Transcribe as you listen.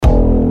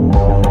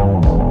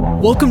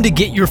Welcome to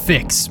Get Your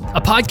Fix,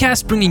 a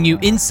podcast bringing you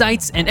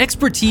insights and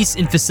expertise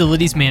in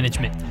facilities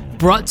management,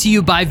 brought to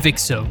you by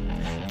Vixo,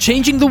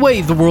 changing the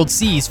way the world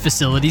sees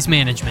facilities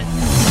management.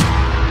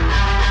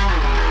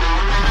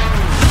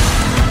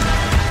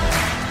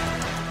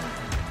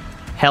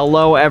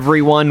 Hello,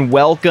 everyone.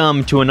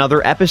 Welcome to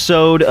another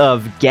episode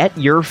of Get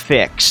Your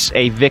Fix,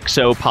 a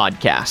Vixo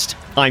podcast.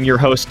 I'm your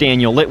host,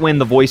 Daniel Litwin,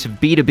 the voice of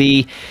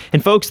B2B.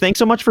 And folks, thanks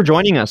so much for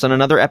joining us on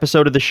another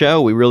episode of the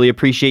show. We really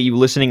appreciate you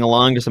listening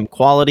along to some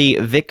quality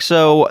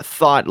Vixo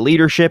thought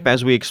leadership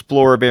as we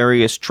explore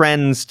various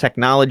trends,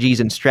 technologies,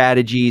 and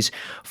strategies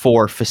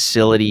for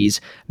facilities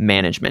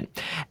management.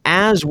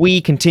 As we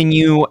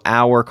continue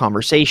our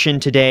conversation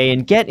today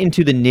and get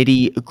into the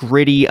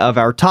nitty-gritty of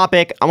our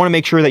topic, I want to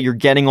make sure that you're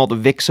getting all the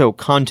Vixo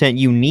content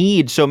you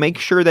need. So make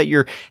sure that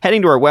you're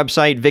heading to our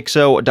website,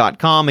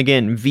 vixo.com.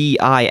 Again,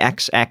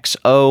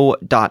 VIXXO.com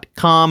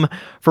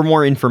for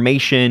more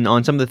information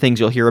on some of the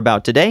things you'll hear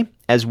about today,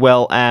 as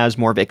well as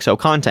more Vixo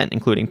content,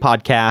 including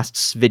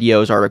podcasts,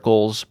 videos,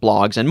 articles,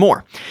 blogs, and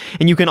more.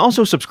 And you can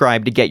also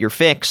subscribe to Get Your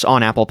Fix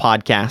on Apple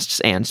Podcasts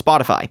and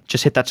Spotify.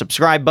 Just hit that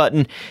subscribe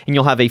button, and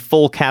you'll have a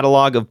full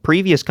catalog of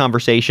previous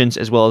conversations,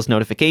 as well as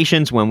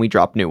notifications when we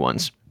drop new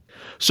ones.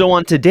 So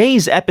on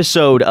today's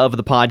episode of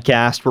the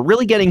podcast, we're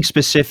really getting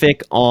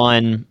specific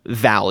on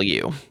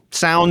value.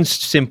 Sounds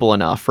simple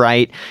enough,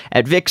 right?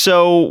 At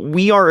Vixo,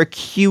 we are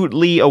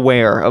acutely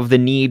aware of the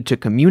need to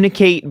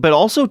communicate, but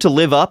also to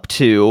live up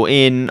to,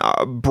 in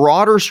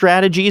broader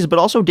strategies, but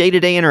also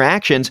day-to-day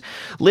interactions,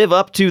 live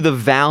up to the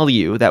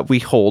value that we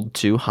hold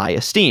to high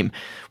esteem.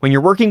 When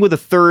you're working with a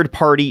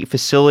third-party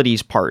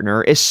facilities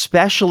partner,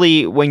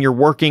 especially when you're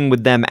working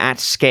with them at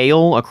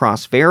scale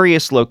across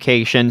various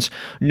locations,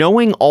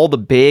 knowing all the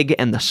big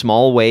and the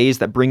small ways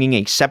that bringing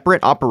a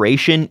separate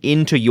operation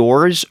into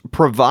yours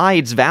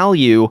provides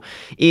value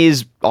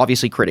is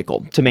obviously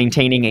critical to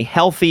maintaining a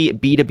healthy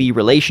B2B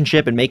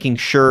relationship and making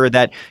sure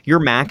that you're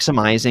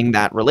maximizing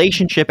that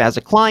relationship as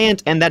a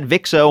client and that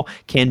Vixo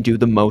can do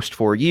the most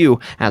for you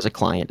as a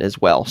client as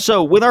well.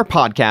 So with our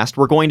podcast,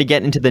 we're going to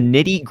get into the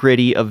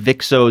nitty-gritty of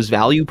Vixo's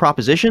value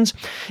propositions,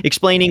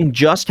 explaining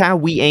just how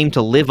we aim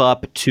to live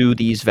up to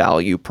these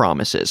value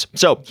promises.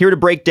 So here to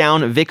break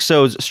down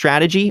Vixo's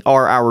strategy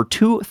are our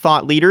two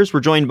thought leaders.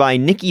 We're joined by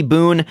Nikki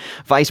Boone,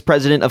 Vice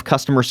President of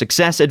Customer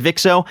Success at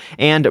Vixo,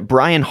 and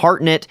Brian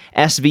Hartnett,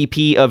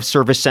 SVP of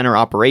Service Center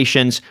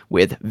Operations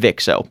with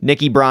Vixo.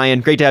 Nikki,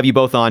 Brian, great to have you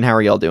both on. How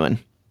are y'all doing?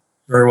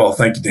 Very well.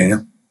 Thank you,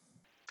 Daniel.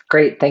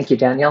 Great. Thank you,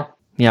 Daniel.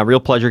 Yeah,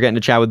 real pleasure getting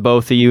to chat with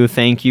both of you.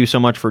 Thank you so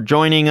much for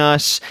joining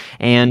us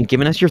and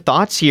giving us your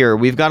thoughts here.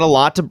 We've got a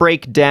lot to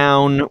break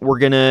down. We're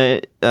going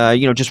to,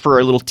 just for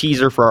a little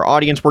teaser for our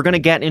audience, we're going to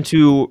get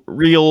into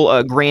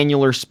real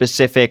granular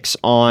specifics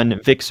on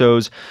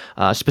Vixo's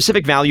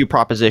specific value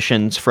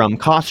propositions, from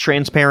cost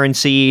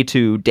transparency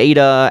to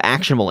data,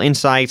 actionable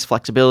insights,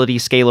 flexibility,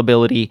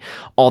 scalability,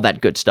 all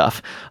that good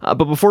stuff.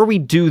 But before we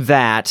do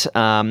that,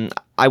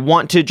 I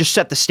want to just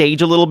set the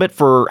stage a little bit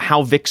for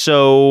how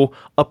Vixo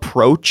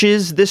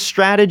approaches this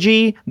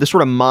strategy, the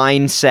sort of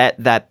mindset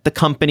that the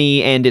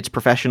company and its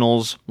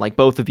professionals, like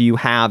both of you,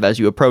 have as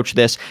you approach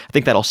this. I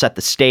think that'll set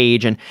the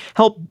stage and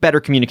help better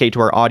communicate to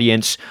our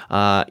audience,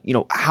 how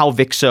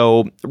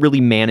Vixo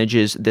really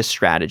manages this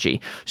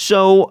strategy.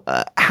 So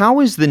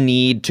how is the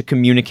need to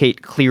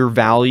communicate clear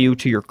value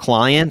to your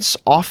clients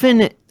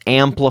often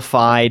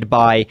amplified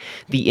by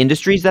the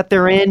industries that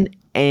they're in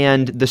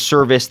and the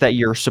service that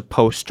you're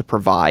supposed to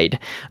provide?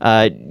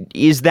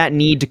 Is that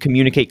need to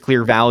communicate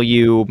clear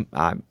value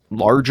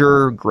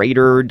larger,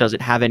 greater? Does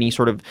it have any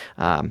sort of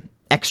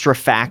extra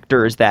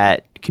factors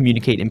that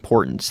communicate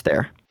importance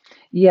there?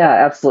 Yeah,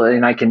 absolutely.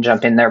 And I can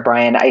jump in there,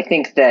 Brian. I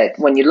think that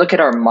when you look at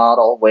our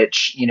model,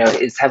 which,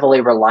 is heavily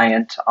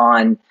reliant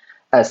on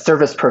a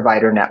service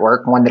provider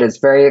network, one that is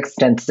very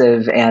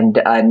extensive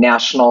and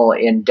national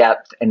in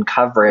depth and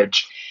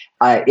coverage,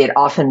 it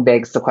often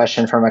begs the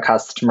question from a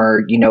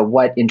customer,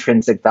 what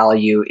intrinsic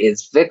value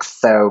is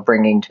Vixo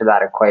bringing to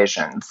that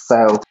equation?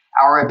 So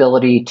our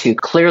ability to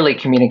clearly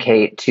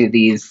communicate to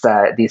these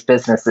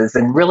businesses,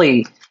 and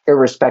really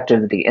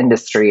irrespective of the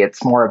industry,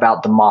 it's more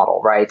about the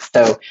model, right?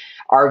 So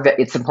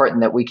it's important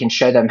that we can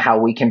show them how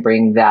we can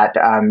bring that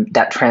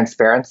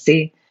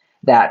transparency,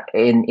 that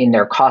in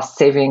their cost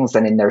savings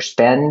and in their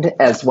spend,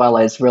 as well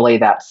as really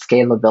that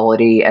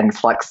scalability and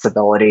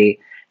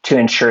flexibility to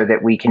ensure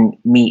that we can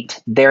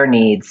meet their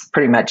needs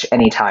pretty much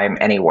anytime,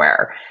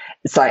 anywhere.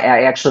 So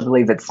I actually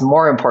believe it's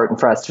more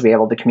important for us to be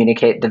able to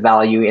communicate the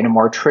value in a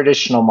more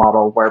traditional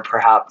model where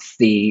perhaps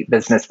the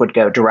business would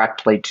go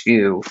directly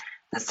to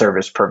the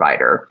service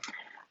provider.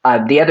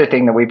 The other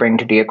thing that we bring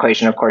to the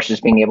equation, of course,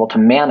 is being able to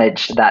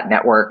manage that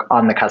network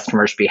on the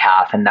customer's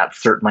behalf. And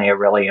that's certainly a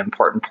really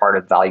important part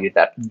of value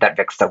that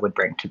Vixo would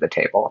bring to the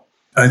table.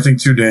 I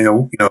think too,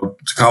 Daniel,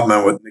 to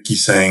complement what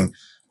Nikki's saying,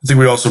 I think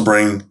we also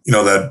bring,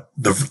 that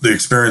the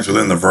experience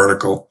within the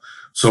vertical.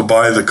 So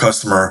by the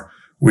customer,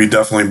 we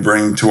definitely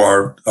bring to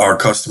our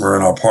customer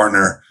and our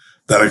partner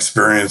that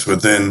experience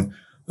within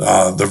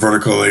the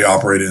vertical they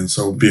operate in.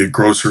 So be it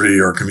grocery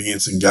or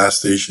convenience and gas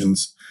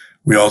stations,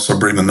 we also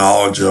bring the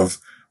knowledge of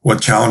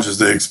what challenges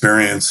they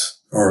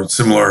experience or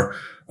similar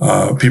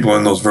people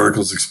in those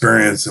verticals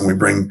experience. And we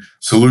bring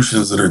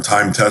solutions that are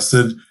time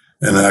tested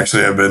and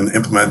actually have been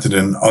implemented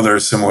in other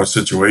similar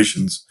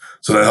situations.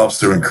 So that helps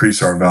to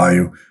increase our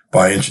value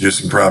by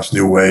introducing perhaps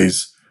new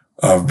ways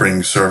of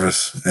bringing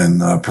service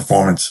and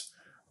performance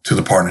to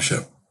the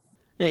partnership.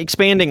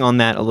 Expanding on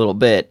that a little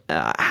bit,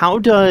 how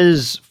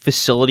does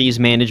facilities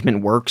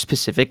management work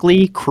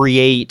specifically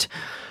create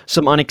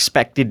some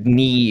unexpected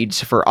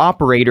needs for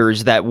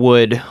operators that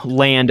would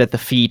land at the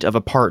feet of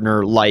a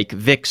partner like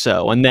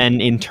Vixo? And then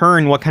in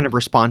turn, what kind of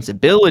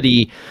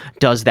responsibility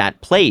does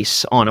that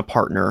place on a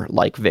partner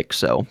like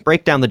Vixo?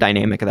 Break down the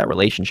dynamic of that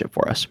relationship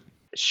for us.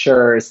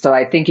 Sure. So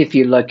I think if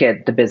you look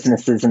at the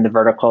businesses and the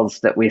verticals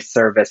that we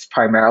service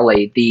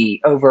primarily,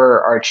 the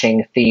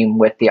overarching theme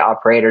with the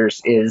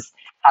operators is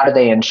how do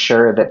they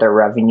ensure that their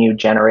revenue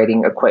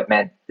generating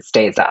equipment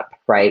stays up,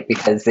 right?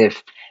 Because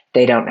if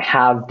they don't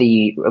have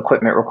the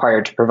equipment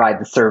required to provide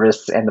the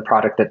service and the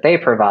product that they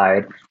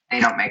provide,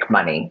 they don't make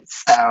money.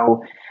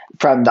 So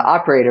from the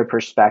operator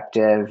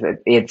perspective,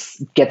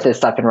 it's get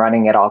this up and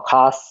running at all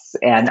costs.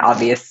 And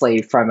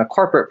obviously from a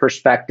corporate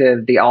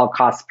perspective, the all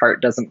cost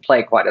part doesn't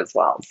play quite as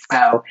well.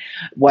 So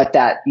what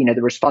that,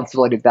 the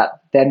responsibility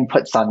that then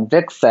puts on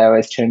Vixo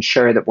is to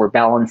ensure that we're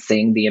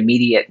balancing the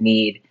immediate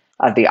need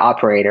of the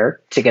operator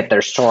to get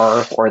their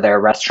store or their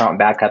restaurant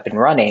back up and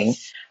running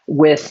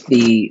with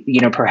the,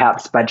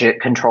 perhaps budget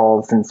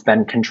controls and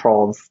spend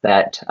controls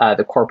that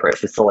the corporate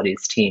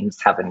facilities teams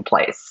have in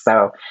place.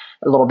 So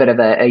a little bit of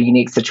a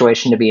unique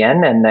situation to be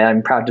in. And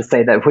I'm proud to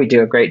say that we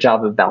do a great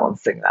job of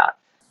balancing that.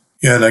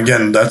 Yeah. And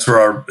again, that's where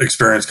our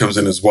experience comes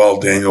in as well,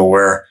 Daniel,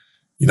 where,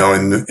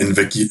 in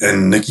Vicky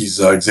and Nikki's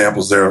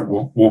examples there,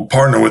 we'll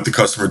partner with the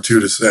customer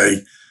too to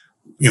say,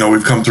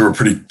 we've come through a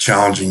pretty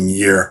challenging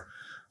year.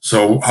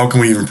 So how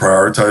can we even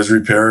prioritize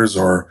repairs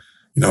or,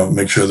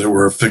 make sure that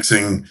we're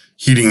fixing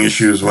heating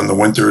issues when the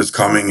winter is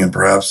coming and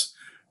perhaps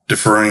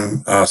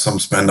deferring some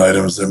spend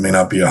items that may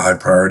not be a high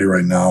priority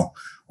right now,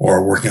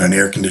 or working on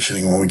air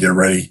conditioning when we get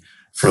ready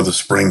for the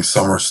spring,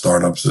 summer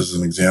startups as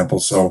an example.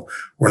 So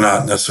we're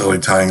not necessarily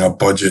tying up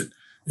budget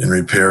in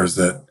repairs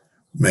that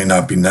may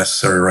not be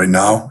necessary right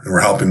now. And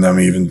we're helping them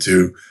even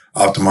to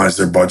optimize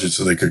their budget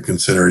so they could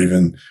consider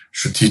even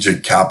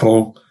strategic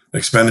capital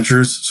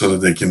expenditures so that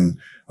they can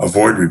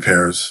avoid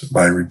repairs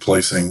by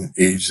replacing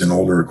aged and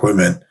older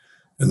equipment.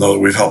 And though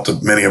we've helped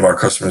many of our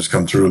customers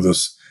come through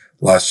this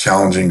last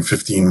challenging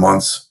 15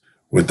 months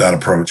with that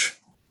approach.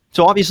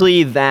 So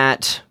obviously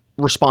that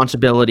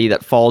responsibility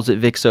that falls at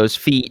Vixo's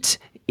feet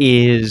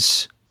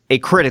is a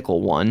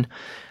critical one.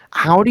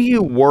 How do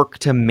you work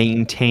to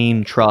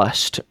maintain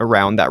trust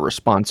around that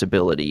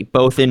responsibility,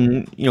 both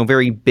in,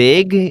 very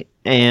big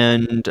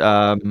and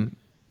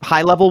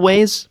high level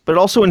ways, but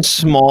also in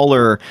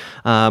smaller,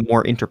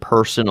 more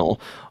interpersonal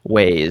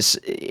ways,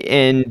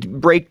 and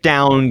break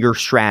down your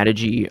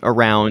strategy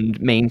around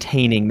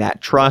maintaining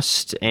that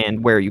trust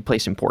and where you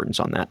place importance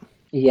on that?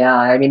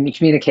 Yeah,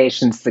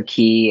 communication's the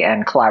key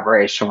and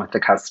collaboration with the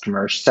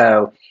customer.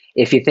 So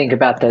if you think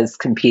about those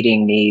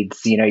competing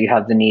needs, you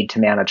have the need to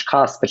manage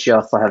costs, but you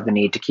also have the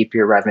need to keep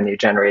your revenue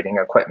generating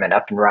equipment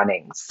up and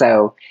running.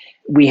 So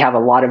we have a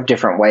lot of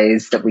different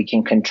ways that we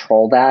can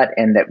control that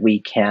and that we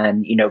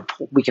can,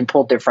 we can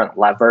pull different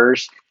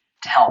levers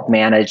to help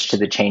manage to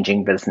the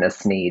changing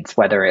business needs,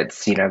 whether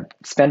it's,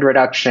 spend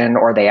reduction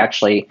or they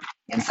actually,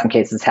 in some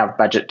cases, have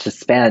budget to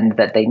spend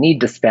that they need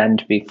to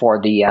spend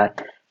before the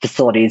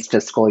facility's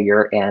fiscal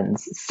year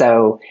ends.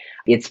 So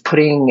it's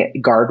putting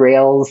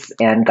guardrails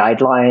and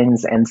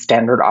guidelines and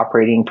standard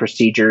operating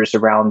procedures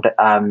around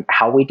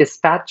how we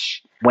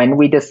dispatch, when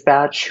we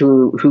dispatch,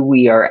 who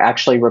we are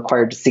actually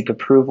required to seek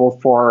approval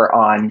for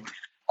on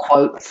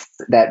quotes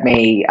that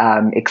may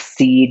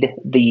exceed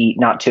the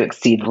not to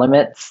exceed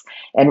limits,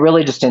 and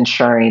really just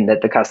ensuring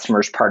that the customer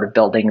is part of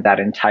building that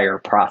entire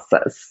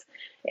process.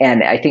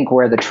 And I think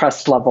where the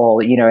trust level,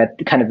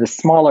 at kind of the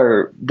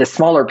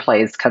smaller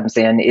plays comes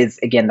in is,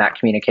 again, that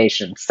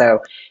communication. So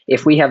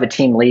if we have a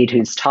team lead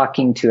who's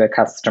talking to a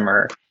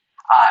customer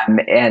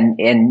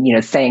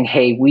and saying,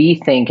 hey,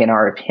 we think in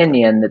our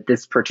opinion that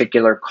this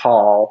particular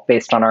call,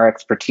 based on our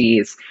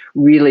expertise,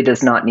 really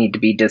does not need to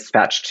be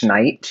dispatched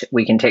tonight.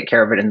 We can take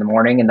care of it in the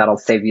morning and that'll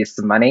save you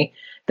some money.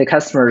 The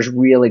customer is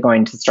really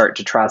going to start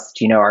to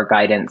trust, our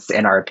guidance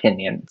and our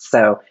opinion.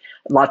 So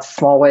lots of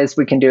small ways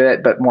we can do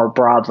it, but more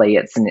broadly,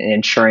 it's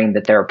ensuring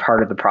that they're a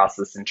part of the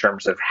process in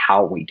terms of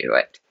how we do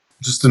it.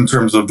 Just in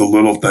terms of the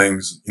little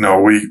things,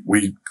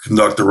 we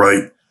conduct the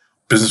right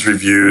business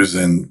reviews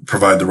and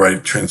provide the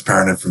right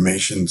transparent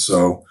information.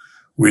 So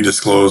we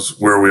disclose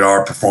where we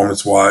are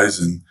performance wise,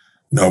 and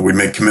we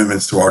make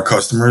commitments to our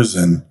customers,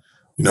 and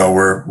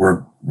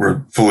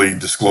we're fully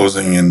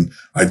disclosing and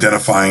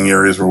identifying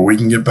areas where we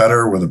can get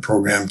better, where the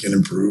program can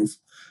improve,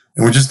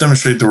 and we just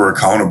demonstrate that we're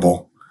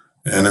accountable.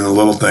 And in the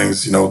little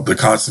things, the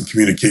constant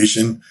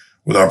communication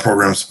with our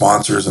program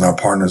sponsors and our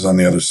partners on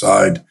the other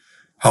side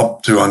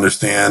help them to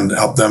understand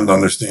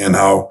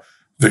how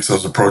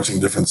Vixo's approaching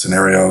different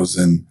scenarios.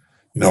 And,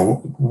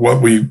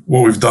 what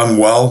we've done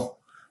well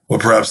what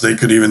perhaps they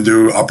could even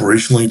do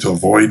operationally to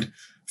avoid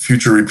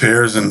future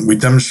repairs. And we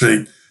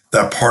demonstrate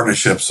that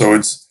partnership. So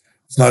it's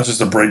not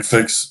just a break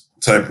fix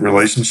type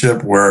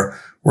relationship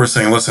where we're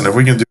saying, listen, if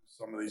we can do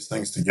some of these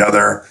things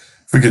together,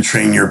 if we could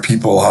train your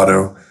people how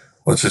to,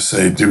 let's just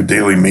say, do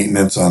daily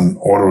maintenance on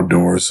auto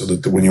doors so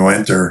that when you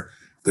enter,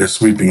 they're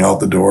sweeping out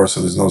the door so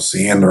there's no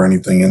sand or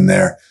anything in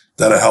there,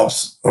 that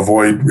helps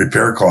avoid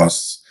repair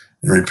costs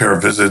and repair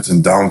visits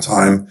and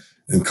downtime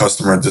and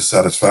customer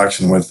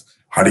dissatisfaction with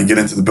how do you get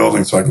into the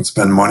building so I can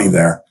spend money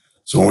there.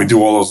 So when we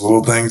do all those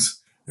little things,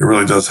 it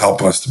really does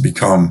help us to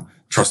become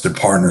trusted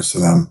partners to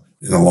them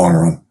in the long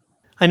run.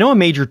 I know a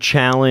major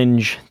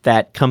challenge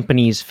that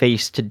companies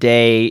face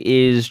today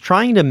is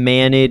trying to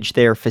manage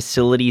their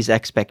facilities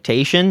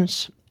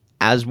expectations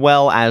as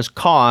well as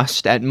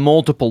cost at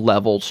multiple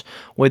levels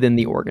within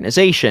the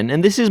organization.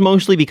 And this is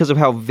mostly because of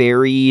how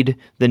varied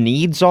the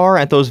needs are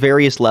at those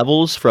various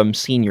levels, from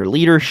senior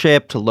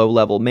leadership to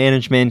low-level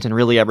management and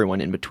really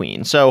everyone in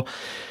between. So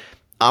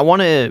I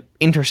want to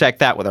intersect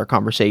that with our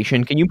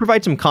conversation. Can you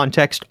provide some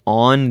context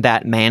on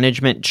that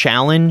management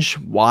challenge?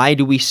 Why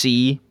do we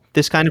see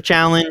this kind of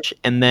challenge?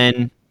 And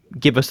then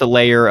give us a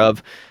layer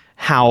of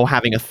how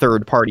having a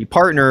third-party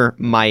partner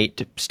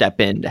might step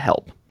in to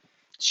help.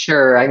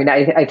 Sure. I mean,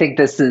 I think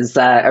this is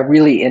a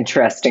really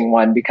interesting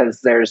one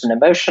because there's an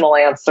emotional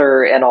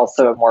answer and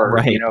also a more,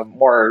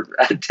 more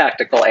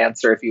tactical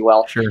answer, if you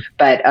will. Sure.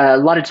 But a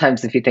lot of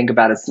times, if you think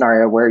about a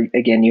scenario where,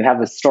 again, you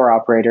have a store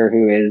operator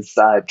who is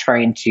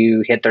trying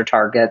to hit their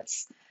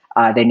targets,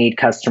 they need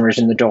customers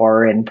in the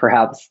door, and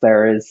perhaps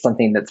there is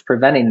something that's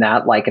preventing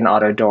that, like an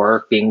auto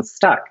door being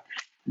stuck.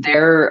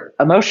 They're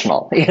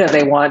emotional.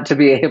 They want to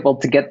be able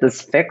to get this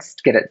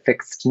fixed, get it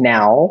fixed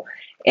now,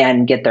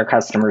 and get their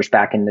customers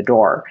back in the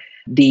door.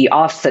 The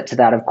offset to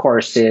that, of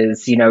course,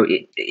 is,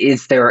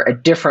 is there a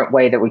different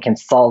way that we can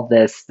solve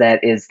this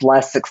that is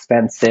less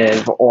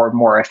expensive or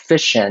more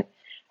efficient,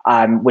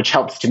 which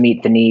helps to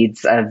meet the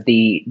needs of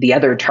the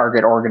other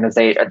target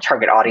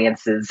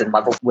audiences and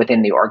levels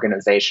within the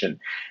organization.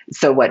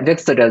 So what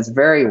Vixo does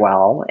very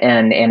well,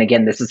 and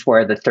again, this is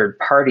where the third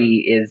party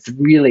is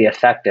really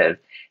effective,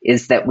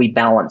 is that we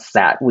balance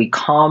that. We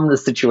calm the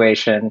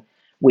situation.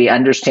 We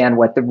understand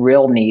what the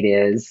real need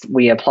is.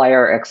 We apply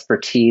our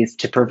expertise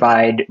to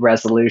provide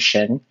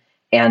resolution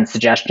and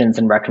suggestions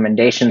and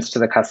recommendations to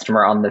the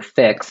customer on the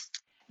fix.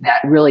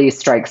 That really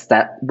strikes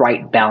that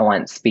right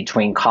balance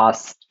between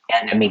cost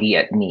and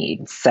immediate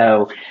needs.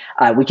 So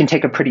we can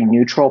take a pretty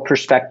neutral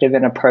perspective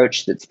and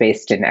approach that's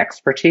based in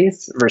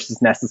expertise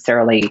versus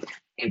necessarily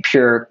a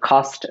pure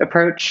cost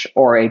approach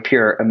or a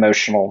pure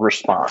emotional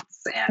response.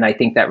 And I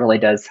think that really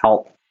does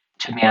help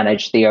to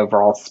manage the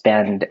overall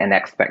spend and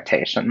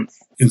expectations.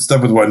 In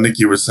step with what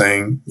Nikki was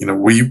saying,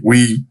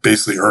 we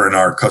basically earn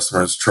our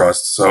customers'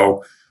 trust.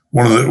 So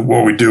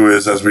what we do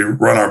is, as we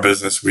run our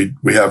business, we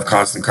have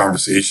constant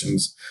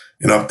conversations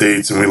and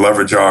updates, and we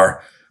leverage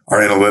our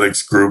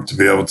analytics group to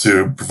be able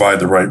to provide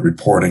the right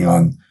reporting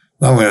on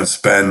not only on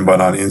spend,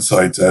 but on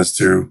insights as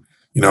to,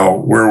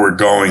 where we're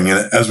going.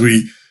 And as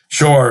we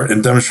show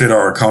and demonstrate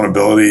our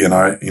accountability and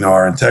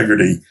our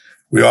integrity,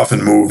 we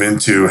often move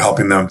into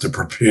helping them to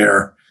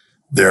prepare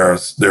their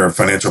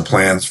financial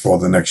plans for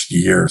the next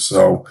year.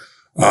 So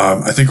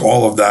I think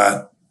all of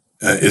that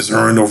is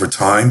earned over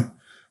time,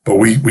 but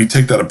we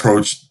take that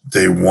approach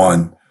day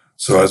one.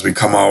 So as we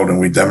come out and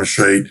we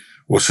demonstrate,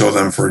 we'll show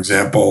them, for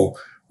example,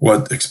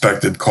 what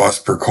expected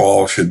cost per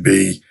call should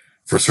be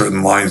for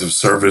certain lines of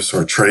service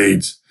or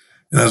trades.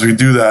 And as we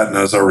do that, and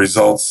as our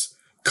results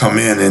come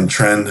in and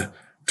trend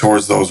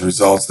towards those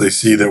results, they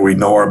see that we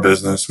know our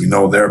business, we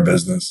know their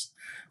business,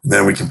 and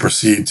then we can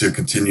proceed to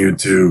continue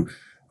to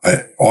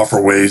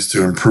offer ways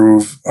to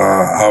improve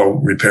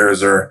how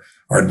repairs are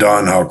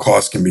done, how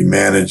costs can be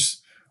managed,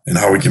 and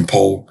how we can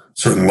pull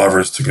certain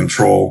levers to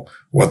control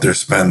what their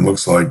spend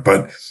looks like.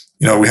 But,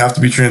 we have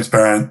to be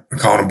transparent,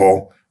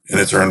 accountable, and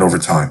it's earned over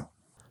time.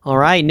 All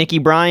right, Nikki,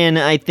 Brian,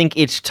 I think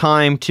it's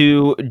time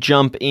to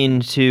jump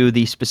into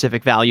the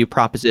specific value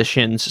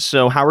propositions.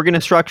 So how we're going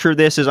to structure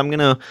this is I'm going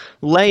to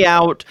lay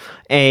out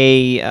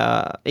a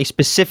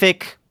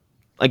specific,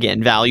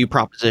 again, value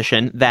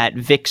proposition that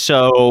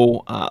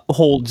Vixo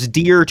holds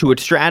dear to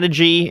its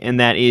strategy, and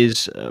that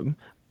is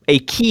a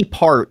key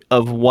part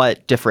of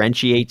what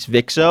differentiates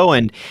Vixo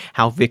and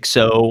how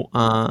Vixo,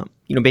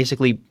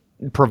 basically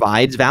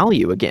provides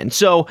value again.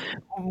 So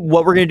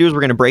what we're going to do is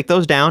we're going to break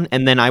those down,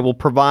 and then I will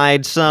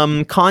provide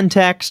some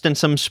context and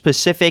some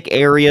specific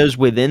areas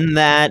within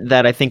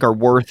that I think are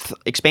worth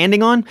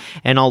expanding on,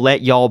 and I'll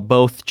let y'all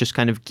both just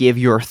kind of give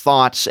your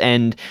thoughts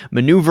and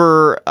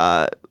maneuver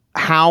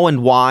how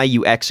and why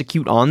you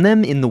execute on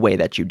them in the way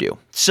that you do.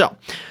 So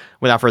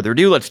without further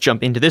ado, let's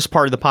jump into this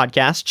part of the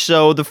podcast.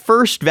 So the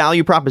first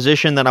value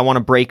proposition that I want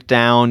to break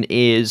down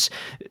is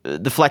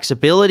the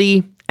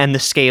flexibility and the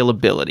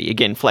scalability.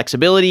 Again,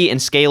 flexibility and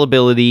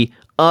scalability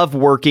of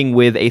working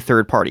with a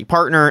third-party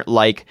partner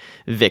like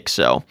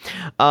Vixo.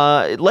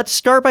 Let's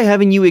start by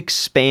having you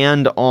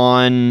expand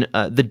on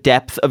the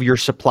depth of your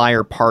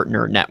supplier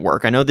partner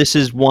network. I know this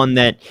is one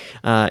that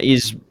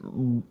is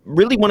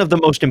really one of the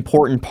most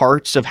important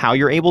parts of how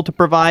you're able to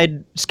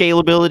provide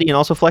scalability and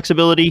also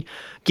flexibility.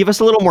 Give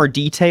us a little more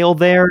detail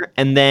there,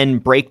 and then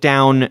break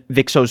down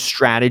Vixo's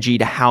strategy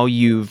to how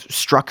you've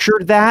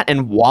structured that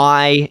and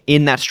why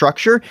in that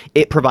structure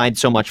it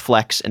provides so much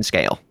flex and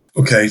scale.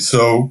 Okay,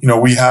 so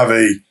we have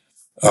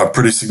a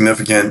pretty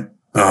significant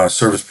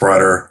service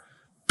provider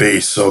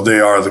base, so they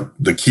are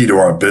the key to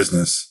our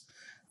business.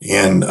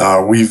 And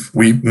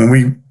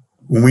when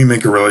we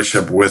make a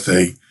relationship with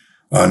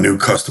a new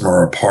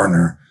customer or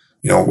partner,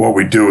 what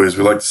we do is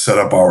we like to set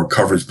up our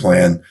coverage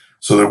plan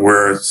so that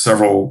we're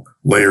several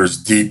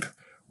layers deep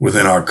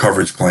within our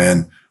coverage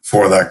plan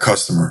for that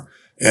customer.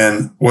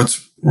 And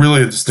what's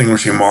really a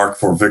distinguishing mark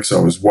for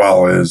Vixo as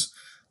well is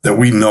that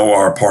we know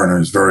our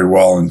partners very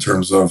well in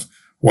terms of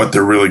what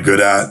they're really good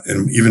at,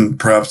 and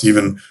perhaps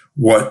even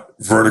what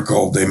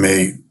vertical they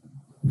may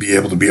be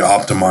able to be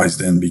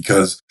optimized in.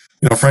 Because,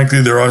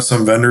 frankly, there are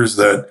some vendors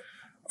that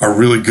are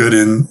really good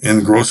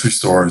in grocery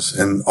stores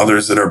and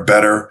others that are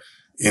better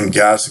in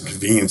gas and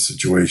convenience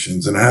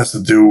situations. And it has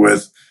to do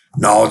with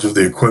knowledge of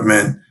the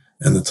equipment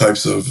and the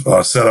types of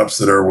setups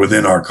that are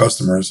within our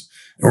customers.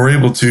 And we're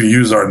able to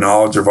use our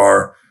knowledge of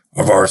our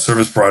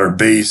service provider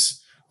base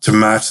to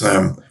match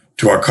them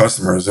to our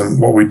customers. And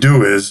what we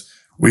do is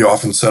we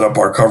often set up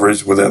our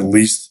coverage with at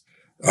least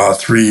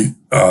three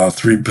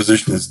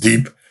positions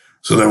deep,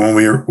 so that when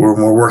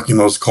we're working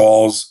those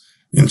calls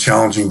in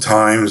challenging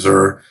times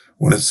or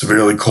when it's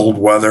severely cold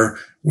weather,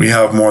 we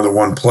have more than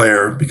one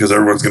player, because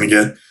everyone's going to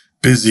get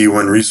busy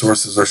when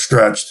resources are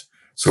stretched.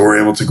 So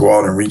we're able to go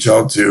out and reach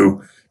out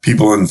to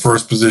people in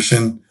first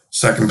position,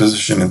 second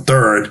position, and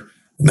third.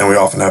 And then we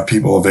often have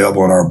people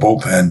available in our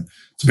bullpen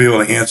to be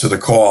able to answer the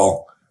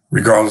call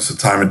regardless of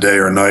time of day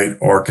or night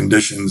or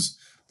conditions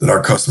that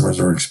our customers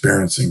are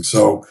experiencing.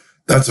 So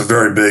that's a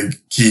very big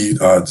key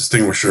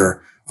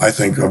distinguisher, I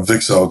think, of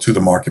Vixo to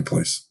the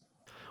marketplace.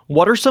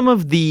 What are some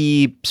of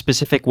the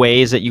specific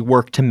ways that you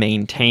work to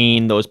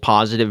maintain those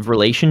positive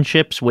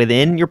relationships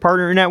within your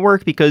partner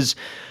network? Because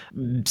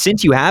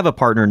since you have a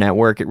partner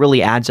network, it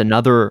really adds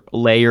another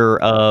layer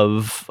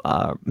of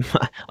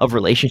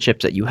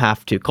relationships that you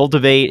have to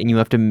cultivate, and you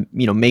have to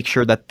make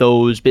sure that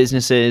those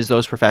businesses,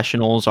 those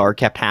professionals, are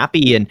kept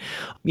happy and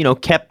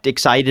kept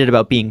excited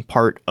about being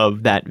part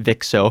of that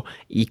Vixo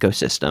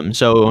ecosystem.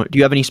 So, do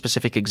you have any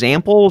specific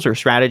examples or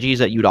strategies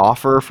that you'd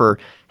offer for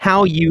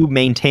how you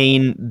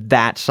maintain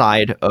that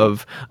side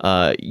of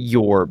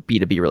your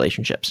B2B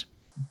relationships?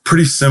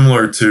 Pretty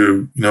similar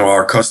to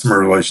our customer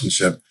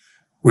relationship.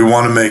 We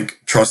want to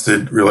make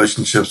trusted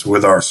relationships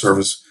with our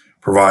service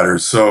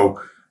providers.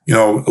 So, a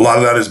lot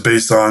of that is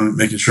based on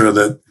making sure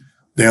that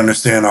they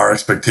understand our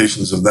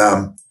expectations of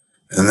them.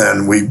 And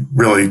then we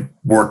really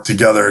work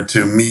together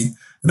to meet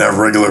and have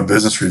regular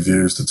business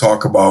reviews to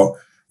talk about,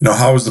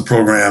 how is the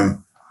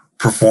program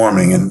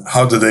performing and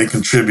how do they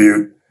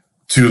contribute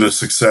to the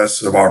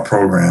success of our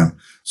program.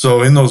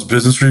 So in those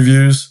business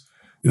reviews,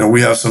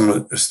 we have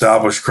some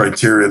established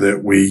criteria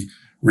that we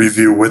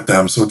review with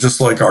them. So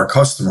just like our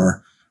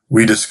customer,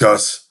 we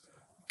discuss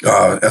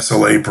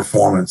SLA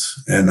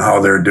performance and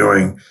how they're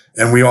doing.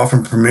 And we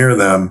often premiere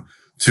them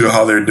to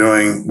how they're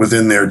doing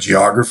within their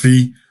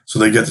geography, so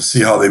they get to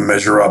see how they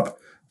measure up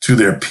to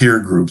their peer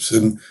groups.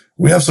 And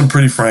we have some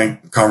pretty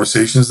frank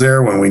conversations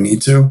there when we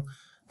need to.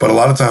 But a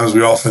lot of times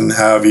we often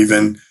have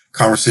even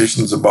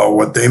conversations about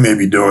what they may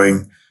be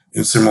doing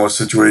in similar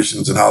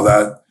situations and how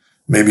that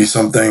may be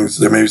some things,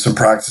 there may be some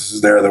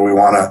practices there that we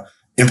want to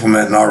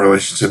implement in our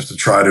relationships to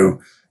try to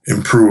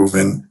improve.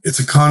 And it's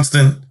a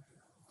constant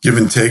give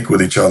and take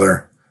with each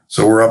other.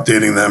 So we're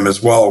updating them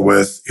as well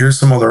with, here's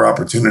some other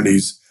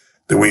opportunities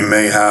that we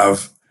may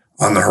have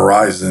on the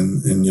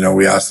horizon. And,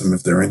 we ask them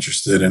if they're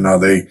interested and are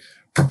they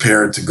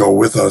prepared to go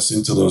with us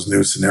into those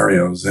new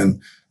scenarios.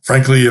 And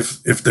frankly,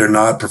 if they're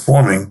not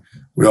performing,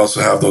 we also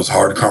have those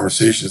hard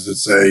conversations that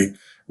say,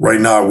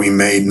 right now, we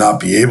may not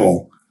be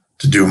able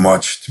to do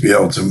much to be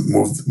able to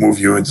move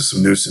you into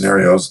some new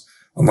scenarios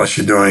unless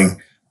you're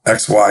doing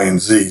X, Y, and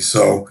Z.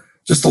 So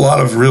just a lot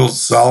of real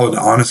solid,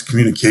 honest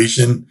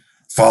communication,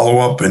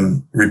 follow-up,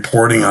 and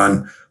reporting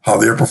on how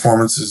their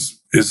performance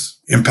is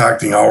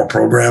impacting our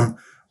program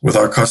with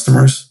our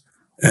customers.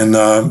 And,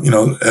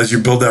 as you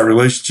build that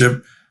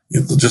relationship,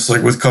 just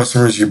like with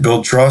customers, you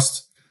build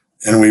trust,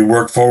 and we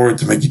work forward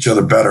to make each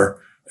other better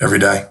every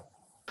day.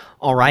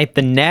 All right,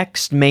 the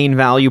next main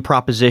value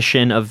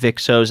proposition of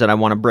Vixo's that I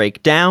want to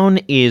break down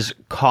is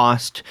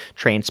cost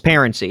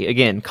transparency.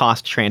 Again,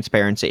 cost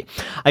transparency.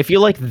 I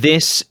feel like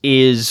this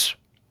is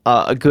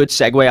a good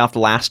segue off the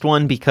last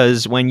one,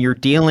 because when you're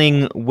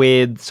dealing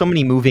with so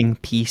many moving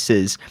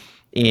pieces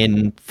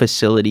in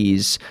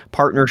facilities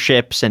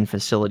partnerships and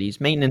facilities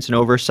maintenance and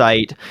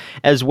oversight,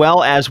 as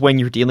well as when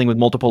you're dealing with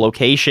multiple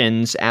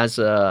locations as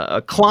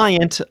a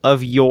client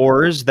of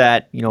yours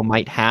that,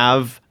 might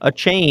have a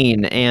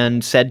chain,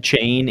 and said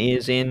chain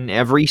is in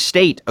every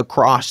state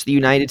across the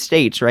United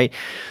States, right?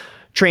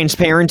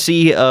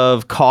 Transparency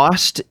of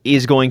cost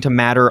is going to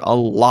matter a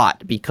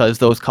lot because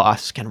those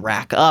costs can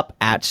rack up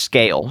at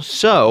scale.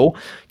 So,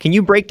 can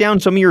you break down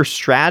some of your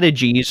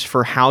strategies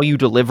for how you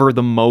deliver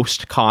the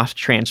most cost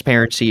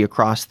transparency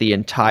across the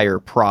entire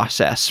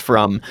process,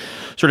 from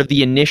sort of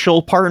the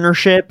initial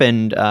partnership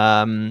and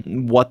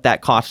what that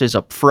cost is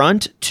up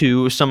front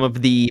to some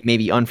of the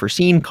maybe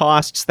unforeseen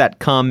costs that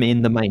come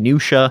in the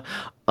minutia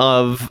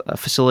of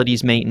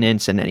facilities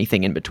maintenance and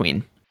anything in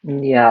between?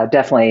 Yeah,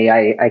 definitely.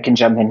 I can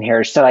jump in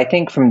here. So I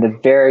think from the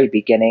very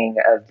beginning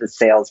of the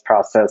sales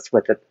process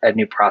with a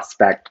new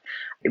prospect,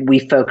 we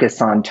focus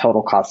on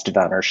total cost of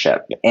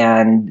ownership.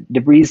 And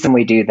the reason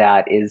we do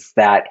that is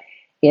that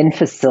in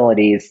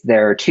facilities,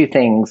 there are two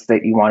things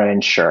that you want to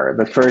ensure.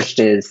 The first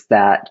is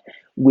that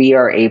we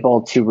are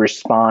able to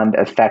respond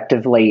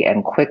effectively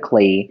and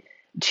quickly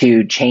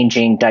to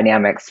changing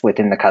dynamics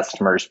within the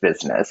customer's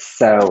business.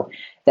 So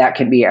that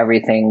can be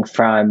everything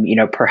from,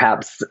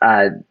 perhaps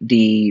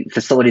the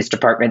facilities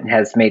department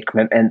has made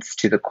commitments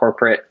to the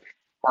corporate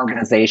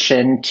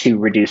organization to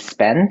reduce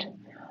spend,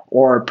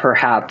 or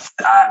perhaps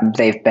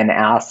they've been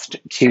asked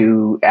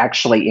to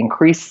actually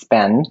increase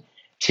spend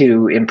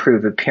to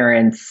improve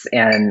appearance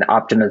and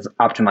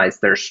optimize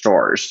their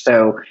stores.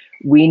 So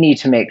we need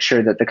to make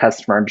sure that the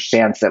customer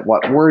understands that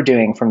what we're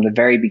doing from the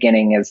very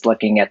beginning is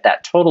looking at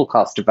that total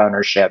cost of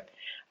ownership,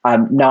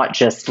 not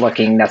just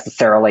looking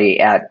necessarily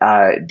at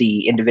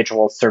the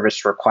individual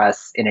service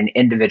requests in an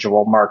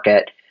individual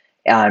market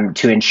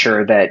to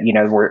ensure that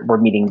we're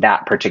meeting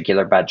that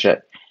particular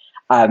budget.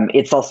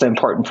 It's also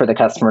important for the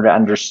customer to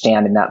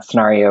understand in that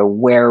scenario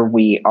where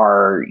we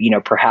are,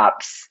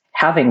 perhaps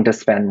having to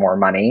spend more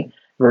money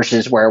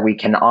versus where we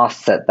can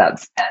offset that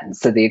spend.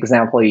 So the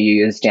example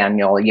you used,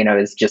 Daniel,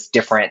 is just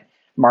different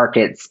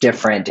markets,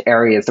 different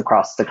areas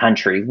across the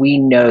country. We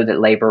know that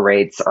labor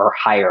rates are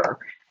higher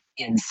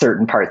in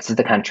certain parts of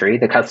the country.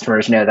 The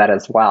customers know that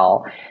as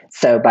well.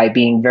 So by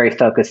being very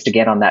focused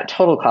again on that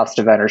total cost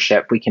of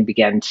ownership, we can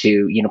begin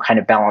to, kind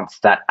of balance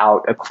that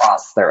out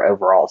across their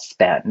overall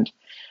spend.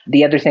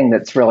 The other thing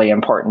that's really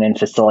important in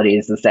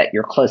facilities is that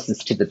you're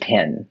closest to the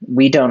pin.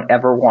 We don't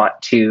ever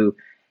want to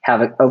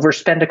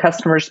overspend a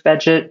customer's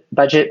budget,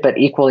 but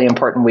equally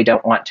important, we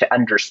don't want to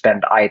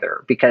underspend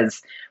either,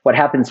 because what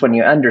happens when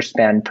you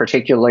underspend,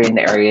 particularly in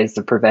the areas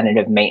of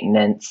preventative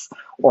maintenance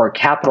or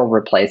capital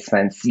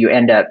replacements, you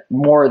end up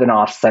more than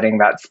offsetting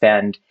that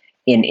spend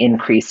in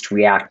increased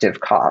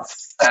reactive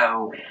costs.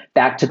 So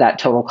back to that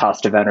total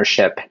cost of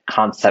ownership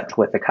concept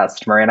with the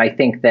customer. And I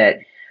think that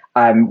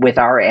with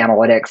our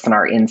analytics and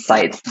our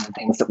insights and the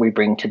things that we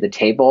bring to the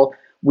table,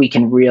 we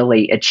can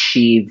really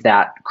achieve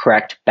that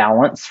correct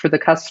balance for the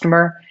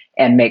customer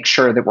and make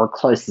sure that we're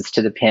closest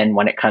to the pin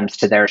when it comes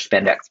to their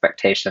spend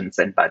expectations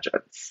and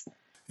budgets.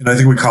 And I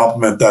think we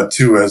complement that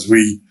too as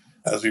we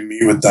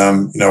meet with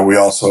them. We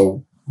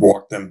also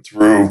walk them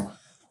through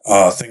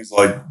things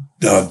like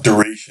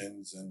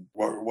durations and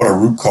what are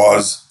root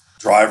cause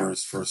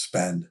drivers for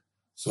spend.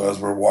 So as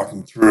we're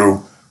walking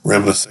through, we're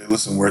able to say,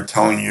 listen, we're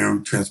telling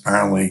you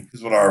transparently,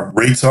 here's what our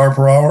rates are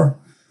per hour,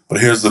 but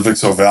here's the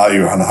VIXO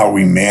value on how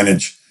we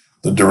manage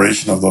the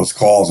duration of those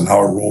calls and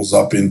how it rolls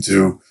up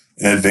into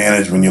an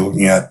advantage when you're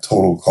looking at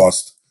total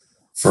cost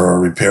for a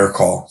repair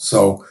call.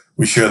 So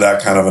we share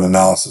that kind of an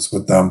analysis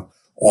with them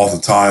all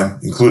the time,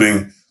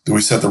 including, do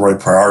we set the right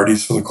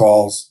priorities for the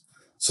calls?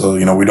 So,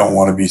 we don't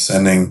want to be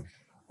sending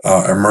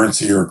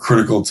emergency or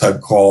critical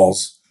type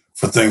calls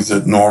for things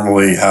that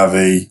normally have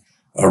a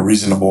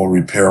reasonable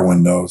repair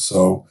window.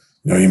 So,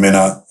 you may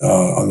not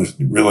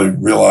really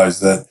realize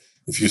that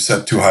if you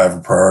set too high of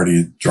a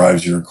priority, it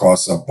drives your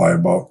costs up by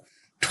about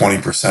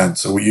 20%.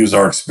 So we use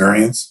our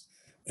experience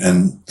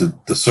and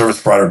the service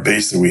provider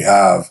base that we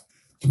have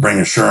to bring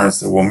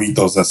assurance that we'll meet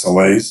those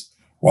SLAs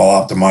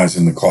while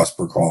optimizing the cost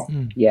per call.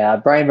 Yeah,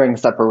 Brian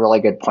brings up a really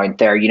good point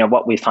there.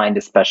 What we find,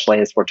 especially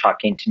as we're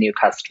talking to new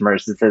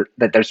customers, is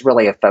that there's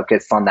really a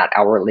focus on that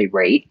hourly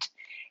rate.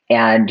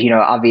 And,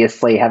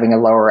 obviously having a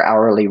lower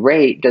hourly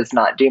rate does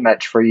not do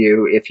much for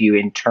you if you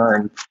in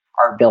turn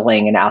are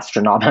billing an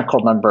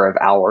astronomical number of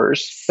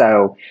hours.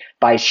 So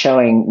by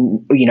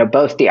showing,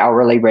 both the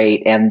hourly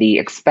rate and the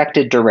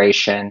expected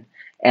duration,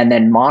 and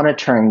then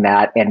monitoring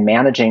that and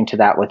managing to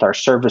that with our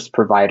service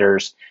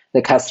providers,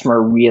 the customer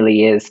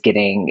really is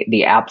getting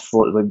the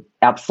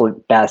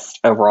absolute best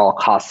overall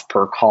cost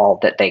per call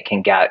that they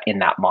can get in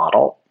that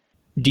model.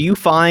 Do you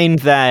find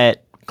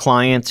that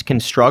clients can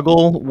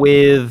struggle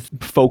with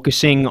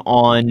focusing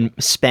on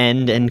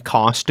spend and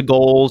cost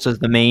goals as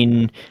the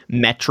main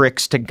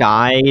metrics to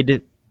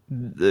guide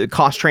the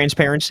cost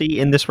transparency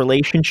in this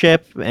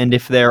relationship? And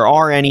if there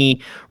are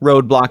any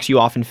roadblocks you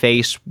often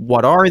face,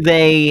 what are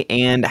they,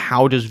 and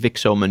how does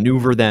VIXO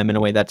maneuver them in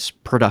a way that's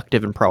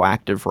productive and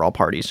proactive for all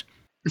parties?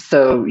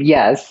 So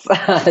yes,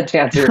 to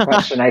answer your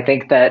question, I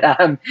think that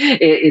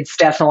it's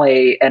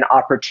definitely an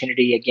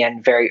opportunity,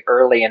 again, very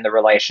early in the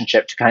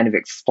relationship to kind of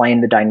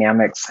explain the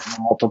dynamics and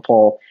the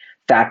multiple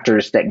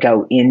factors that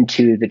go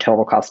into the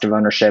total cost of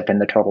ownership and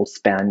the total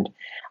spend.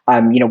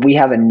 We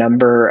have a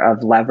number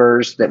of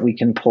levers that we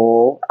can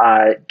pull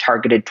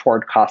targeted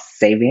toward cost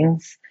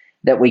savings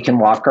that we can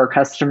walk our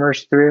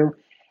customers through.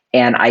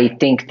 And I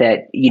think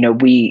that,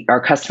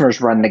 our customers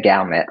run the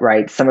gamut,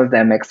 right? Some of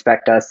them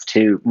expect us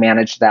to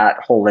manage that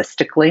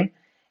holistically.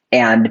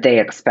 And they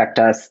expect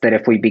us that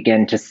if we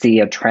begin to see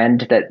a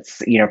trend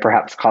that's,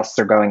 perhaps costs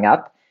are going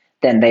up,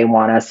 then they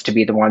want us to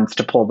be the ones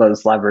to pull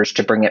those levers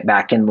to bring it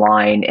back in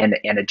line and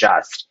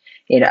adjust.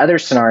 In other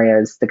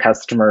scenarios, the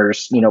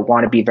customers,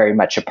 want to be very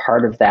much a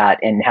part of that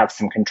and have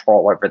some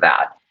control over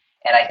that.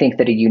 And I think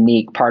that a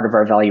unique part of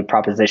our value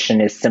proposition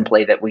is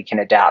simply that we can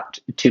adapt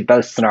to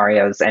both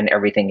scenarios and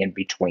everything in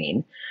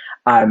between.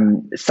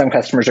 Some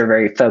customers are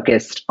very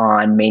focused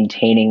on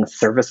maintaining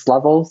service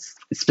levels.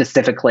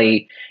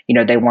 Specifically,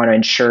 they want to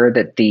ensure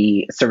that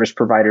the service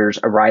providers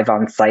arrive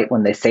on site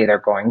when they say they're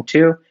going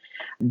to.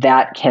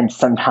 That can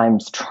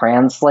sometimes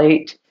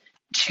translate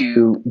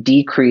to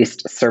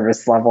decreased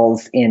service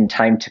levels in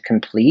time to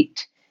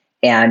complete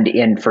and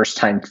in first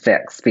time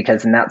fix,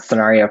 because in that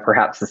scenario,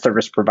 perhaps the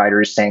service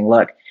provider is saying,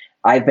 look,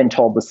 I've been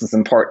told this is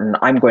important.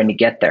 I'm going to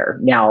get there.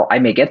 Now, I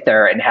may get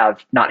there and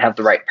not have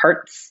the right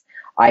parts.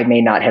 I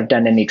may not have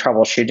done any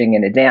troubleshooting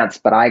in advance,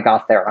 but I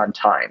got there on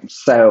time.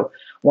 So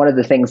one of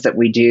the things that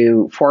we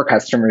do for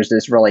customers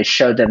is really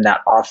show them that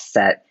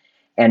offset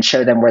and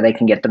show them where they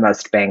can get the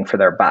most bang for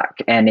their buck.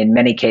 And in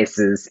many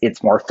cases,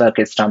 it's more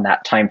focused on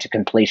that time to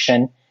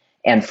completion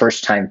and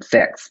first time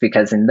fix,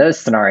 because in those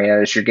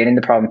scenarios, you're getting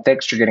the problem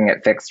fixed, you're getting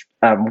it fixed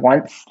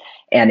once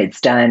and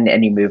it's done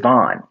and you move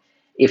on.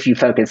 If you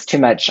focus too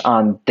much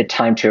on the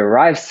time to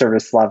arrive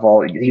service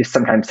level, you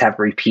sometimes have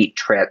repeat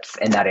trips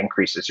and that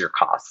increases your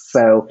costs.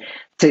 So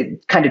to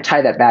kind of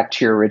tie that back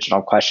to your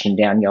original question,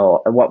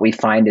 Daniel, what we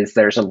find is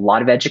there's a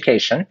lot of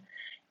education.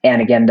 And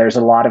again, there's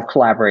a lot of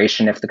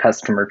collaboration if the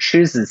customer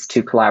chooses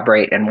to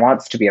collaborate and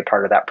wants to be a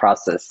part of that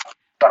process.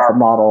 But our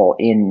model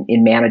in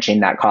managing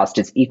that cost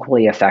is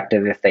equally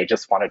effective if they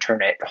just want to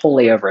turn it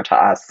wholly over to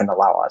us and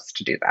allow us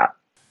to do that.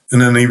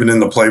 And then even in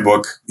the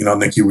playbook,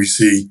 Nikki, we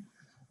see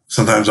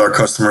sometimes our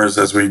customers,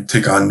 as we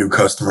take on new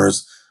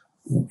customers,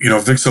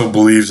 Vixo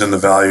believes in the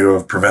value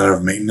of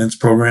preventative maintenance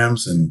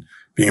programs and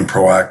being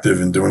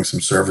proactive and doing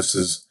some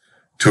services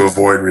to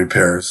avoid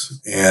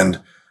repairs. And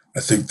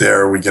I think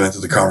there we get into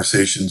the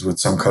conversations with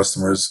some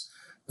customers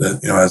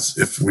that, as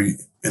if we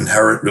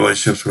inherit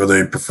relationships where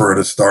they prefer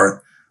to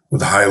start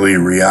with a highly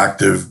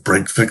reactive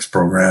break fix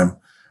program,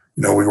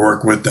 we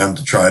work with them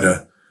to try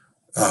to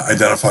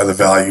identify the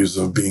values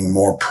of being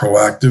more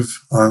proactive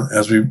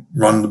as we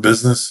run the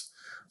business.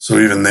 So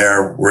even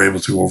there, we're able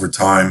to, over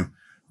time,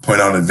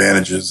 point out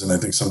advantages. And I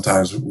think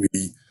sometimes we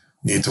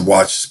need to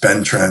watch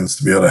spend trends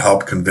to be able to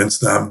help convince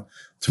them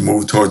to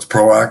move towards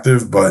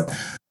proactive. But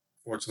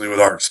fortunately, with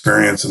our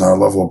experience and our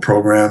level of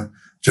program,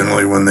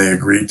 generally when they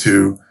agree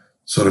to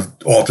sort of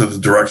alter the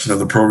direction of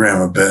the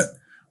program a bit,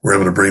 we're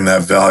able to bring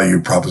that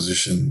value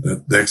proposition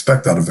that they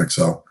expect out of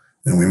Vixo.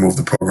 And we move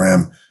the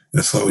program in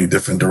a slightly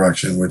different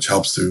direction, which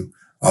helps to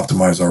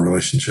optimize our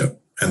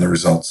relationship and the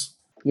results.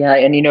 Yeah.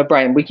 And,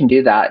 Brian, we can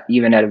do that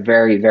even at a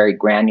very, very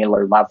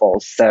granular level.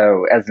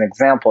 So as an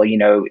example,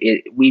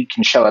 we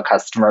can show a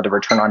customer the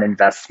return on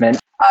investment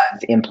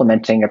of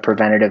implementing a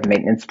preventative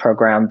maintenance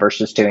program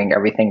versus doing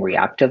everything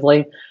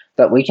reactively.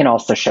 But we can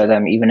also show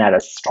them even at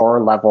a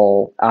store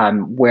level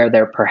where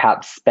they're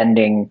perhaps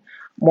spending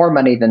more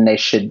money than they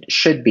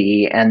should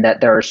be, and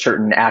that there are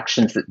certain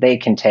actions that they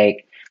can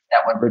take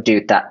that would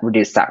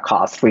reduce that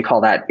cost. We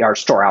call that our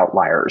store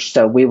outliers.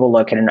 So we will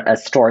look at a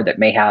store that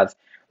may have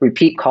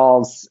repeat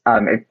calls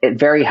at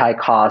very high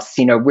costs,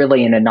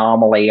 really an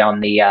anomaly on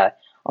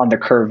the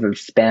curve of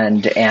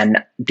spend, and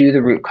do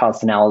the root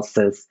cause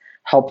analysis,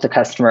 help the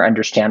customer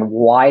understand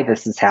why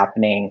this is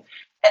happening,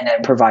 and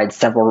then provide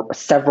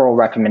several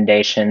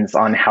recommendations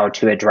on how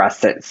to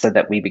address it so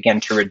that we begin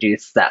to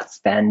reduce that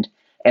spend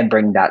and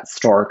bring that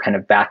store kind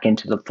of back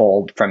into the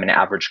fold from an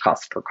average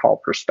cost per call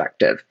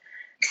perspective.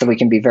 So we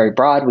can be very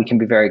broad, we can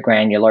be very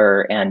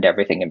granular, and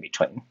everything in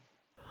between.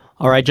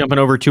 All right, jumping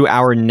over to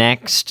our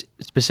next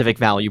specific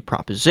value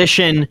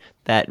proposition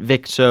that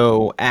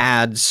Vixo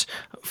adds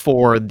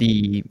for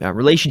the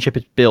relationship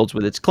it builds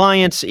with its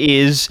clients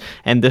is,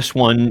 and this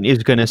one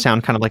is going to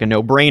sound kind of like a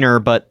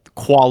no-brainer, but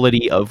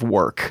quality of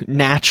work.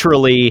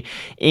 Naturally,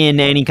 in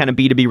any kind of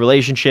B2B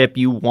relationship,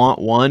 you want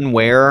one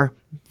where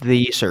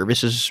the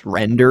services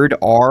rendered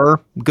are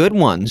good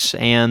ones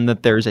and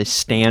that there's a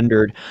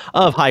standard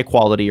of high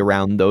quality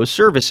around those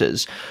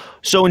services.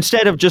 So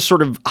instead of just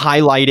sort of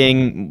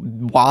highlighting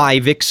why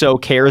Vixo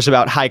cares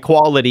about high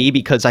quality,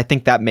 because I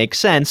think that makes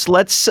sense,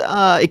 let's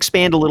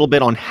expand a little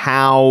bit on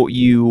how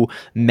you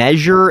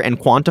measure and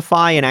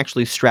quantify and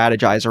actually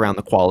strategize around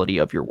the quality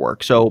of your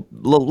work. So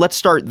let's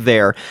start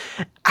there.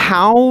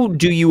 How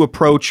do you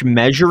approach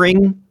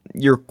measuring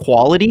your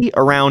quality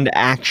around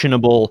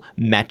actionable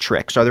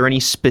metrics? Are there any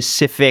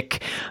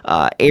specific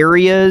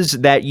areas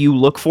that you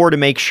look for to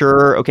make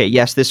sure, okay,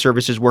 yes, this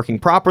service is working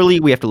properly.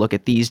 We have to look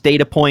at these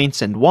data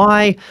points and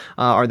why.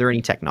 Are there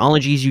any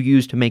technologies you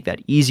use to make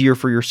that easier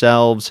for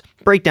yourselves?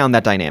 Break down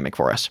that dynamic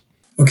for us.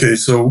 Okay,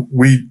 so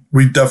we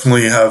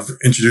definitely have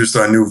introduced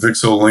our new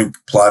Vixo Link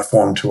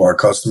platform to our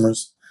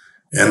customers.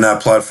 And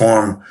that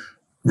platform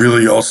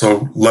really also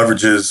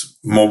leverages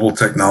mobile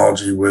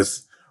technology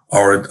with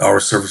our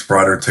service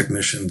provider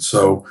technicians.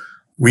 So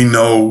we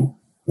know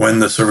when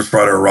the service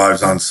provider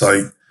arrives on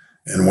site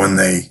and when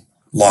they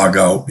log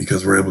out,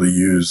 because we're able to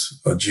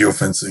use the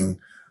geofencing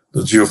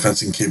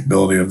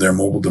capability of their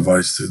mobile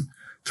device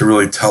to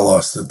really tell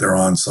us that they're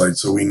on site.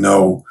 So we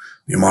know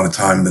the amount of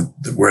time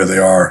that where they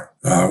are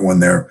when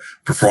they're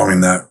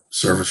performing that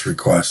service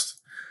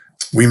request.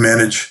 We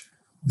manage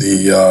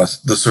the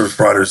service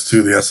providers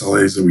to the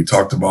SLAs that we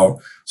talked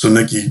about. So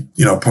Nikki,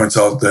 points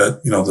out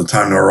that, the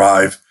time to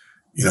arrive,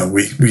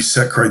 we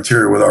set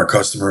criteria with our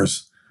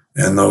customers,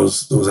 and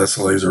those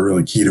SLAs are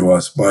really key to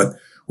us, but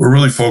we're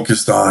really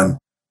focused on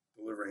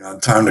delivering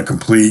on time to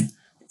complete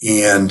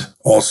and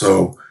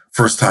also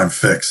first time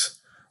fix.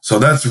 So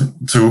that's,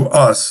 to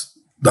us,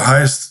 the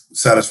highest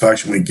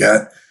satisfaction we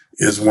get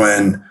is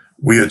when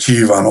we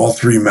achieve on all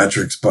three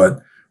metrics.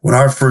 But when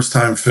our first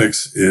time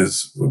fix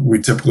is,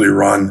 we typically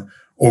run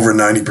over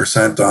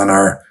 90% on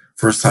our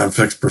first time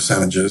fix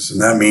percentages.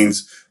 And that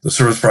means the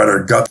service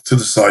provider got to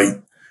the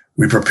site.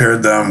 We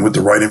prepared them with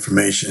the right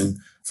information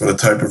for the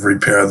type of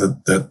repair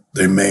that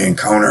they may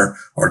encounter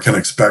or can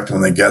expect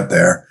when they get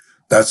there.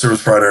 That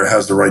service provider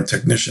has the right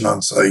technician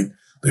on site.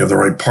 They have the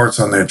right parts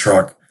on their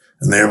truck,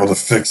 and they're able to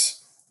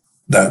fix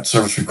that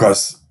service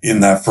request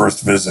in that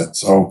first visit.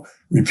 So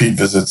repeat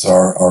visits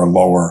are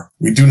lower.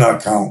 We do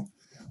not count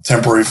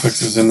temporary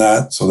fixes in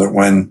that, so that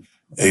when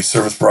a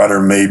service provider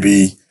may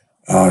be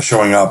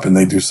showing up and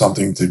they do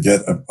something to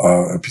get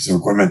a piece of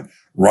equipment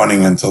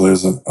running until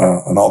there's an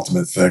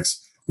ultimate fix,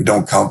 we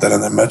don't count that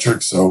in that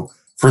metric. So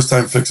first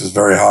time fix is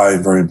very high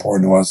and very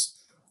important to us,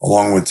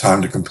 along with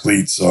time to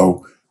complete.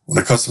 So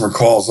when a customer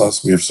calls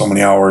us, we have so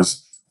many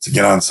hours to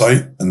get on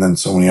site and then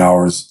so many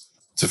hours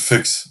to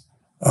fix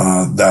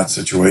that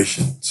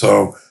situation.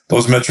 So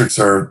those metrics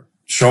are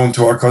shown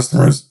to our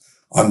customers.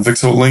 On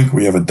Vixo Link,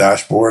 we have a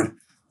dashboard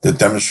that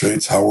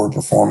demonstrates how we're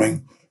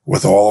performing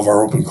with all of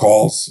our open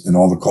calls and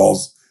all the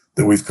calls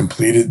that we've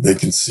completed. They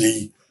can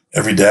see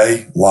every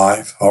day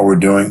live how we're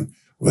doing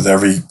with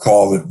every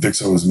call that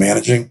Vixo is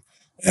managing.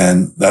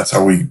 And that's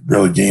how we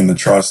really gain the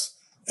trust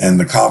and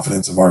the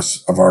confidence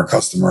of our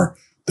customer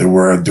that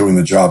we're doing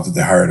the job that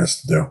they hired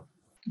us to do.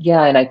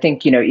 Yeah, and I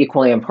think,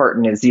 equally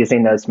important is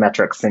using those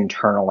metrics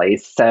internally.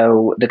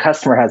 So the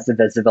customer has the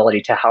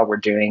visibility to how we're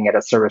doing at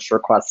a service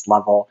request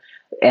level,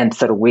 and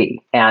so do we.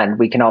 And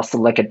we can also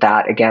look at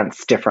that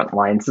against different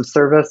lines of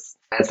service.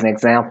 As an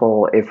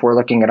example, if we're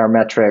looking at our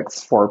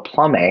metrics for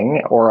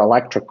plumbing or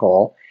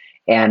electrical,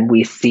 and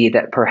we see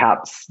that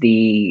perhaps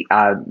the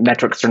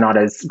metrics are not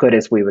as good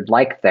as we would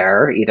like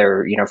there,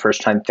 either,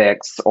 first time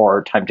fix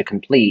or time to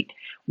complete,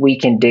 we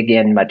can dig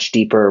in much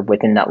deeper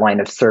within that line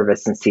of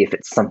service and see if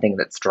it's something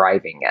that's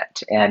driving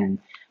it, and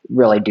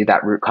really do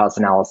that root cause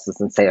analysis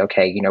and say,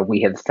 okay,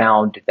 we have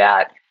found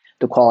that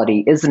the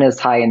quality isn't as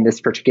high in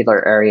this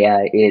particular area.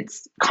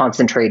 It's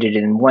concentrated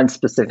in one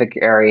specific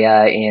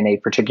area in a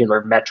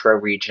particular metro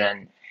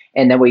region.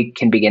 And then we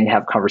can begin to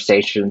have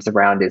conversations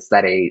around, is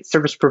that a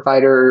service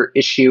provider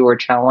issue or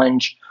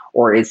challenge?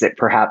 Or is it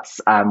perhaps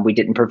we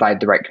didn't provide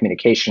the right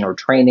communication or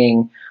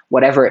training,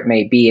 whatever it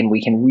may be, and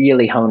we can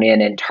really hone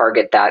in and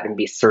target that and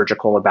be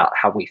surgical about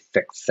how we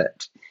fix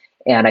it.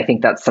 And I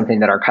think that's something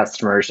that our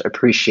customers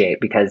appreciate,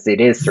 because it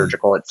is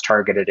surgical, it's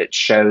targeted, it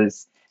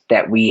shows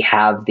that we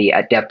have the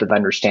depth of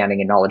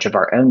understanding and knowledge of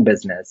our own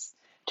business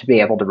to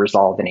be able to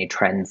resolve any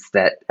trends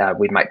that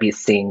we might be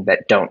seeing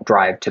that don't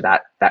drive to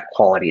that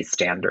quality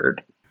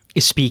standard.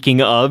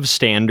 Speaking of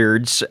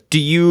standards, do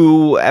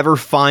you ever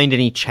find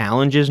any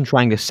challenges in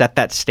trying to set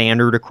that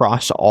standard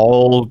across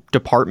all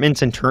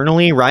departments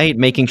internally, right?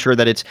 Making sure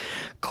that it's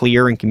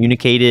clear and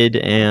communicated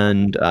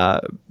and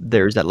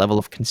there's that level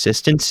of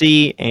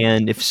consistency.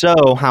 And if so,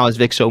 how has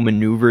Vixo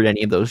maneuvered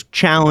any of those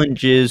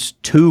challenges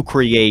to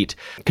create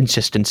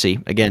consistency,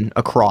 again,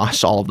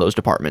 across all of those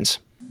departments?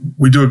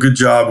 We do a good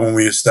job when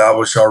we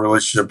establish our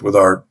relationship with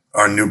our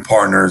new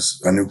partners,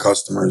 our new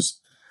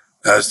customers,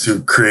 as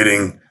to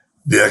creating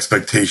the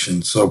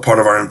expectation. So part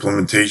of our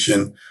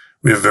implementation,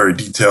 we have a very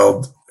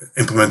detailed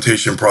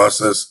implementation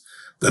process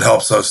that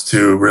helps us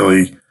to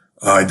really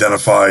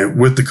identify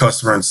with the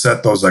customer and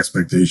set those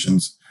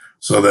expectations,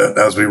 so that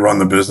as we run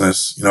the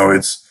business,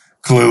 it's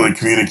clearly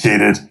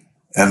communicated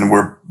and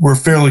we're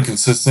fairly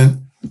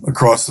consistent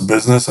across the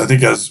business. I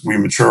think as we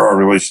mature our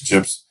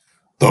relationships,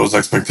 those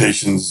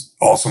expectations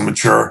also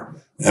mature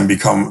and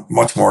become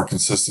much more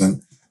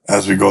consistent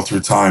as we go through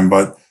time.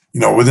 But,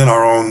 within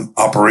our own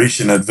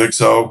operation at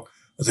Vixo,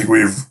 I think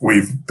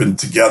we've been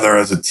together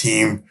as a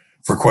team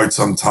for quite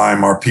some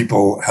time. Our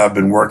people have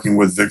been working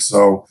with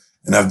Vixo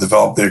and have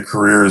developed their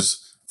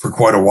careers for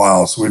quite a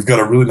while. So we've got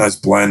a really nice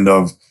blend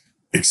of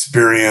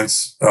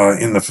experience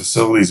in the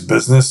facilities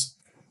business,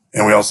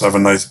 and we also have a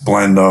nice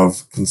blend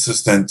of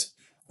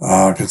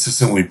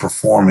consistently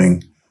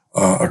performing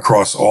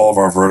across all of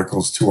our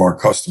verticals to our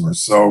customers.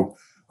 So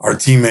our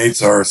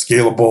teammates are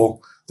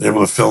scalable. They're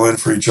able to fill in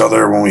for each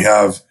other when we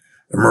have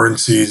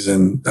emergencies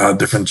and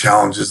different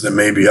challenges that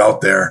may be out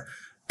there.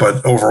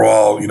 But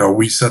overall,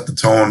 we set the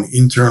tone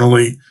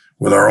internally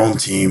with our own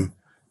team.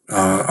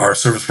 Our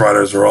service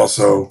providers are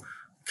also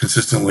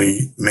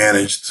consistently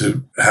managed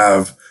to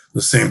have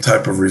the same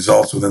type of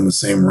results within the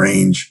same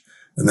range.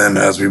 And then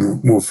as we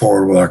move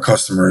forward with our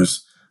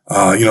customers,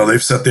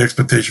 they've set the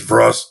expectation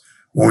for us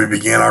when we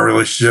began our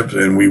relationship,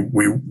 and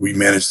we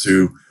managed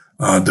to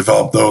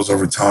develop those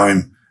over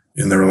time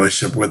in the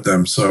relationship with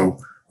them. So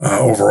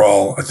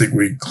overall, I think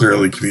we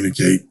clearly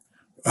communicate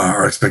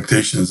our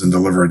expectations and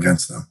deliver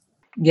against them.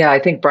 Yeah, I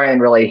think Brian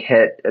really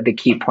hit the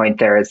key point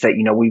there is that,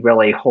 we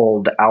really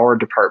hold our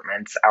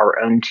departments, our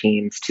own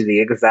teams to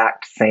the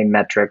exact same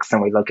metrics,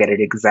 and we look at it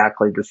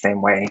exactly the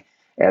same way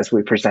as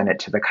we present it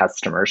to the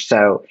customer.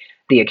 So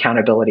the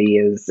accountability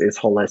is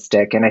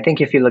holistic. And I think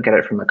if you look at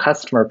it from a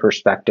customer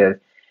perspective,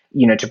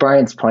 to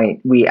Brian's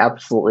point, we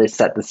absolutely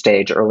set the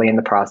stage early in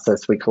the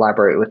process. We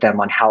collaborate with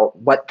them on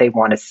what they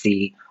want to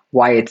see,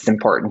 why it's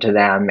important to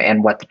them,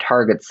 and what the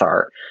targets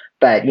are.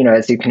 But,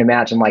 as you can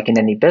imagine, like in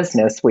any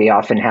business, we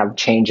often have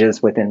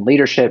changes within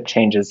leadership,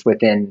 changes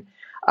within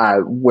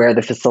where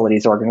the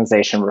facilities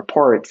organization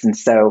reports. And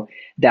so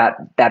that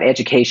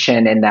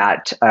education and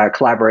that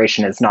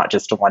collaboration is not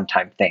just a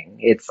one-time thing.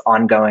 It's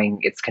ongoing,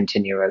 it's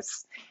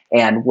continuous.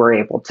 And we're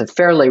able to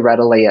fairly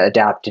readily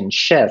adapt and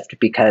shift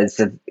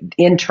because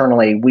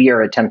internally we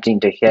are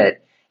attempting to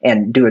hit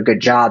and do a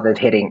good job of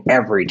hitting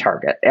every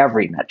target,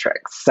 every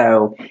metric.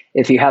 So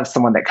if you have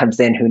someone that comes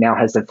in who now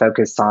has a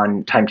focus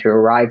on time to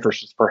arrive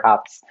versus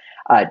perhaps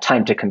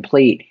time to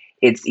complete,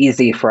 it's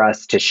easy for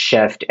us to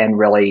shift and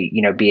really,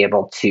 be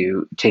able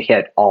to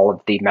hit all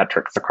of the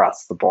metrics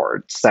across the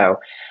board. So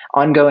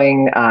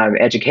ongoing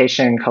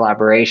education,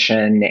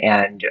 collaboration,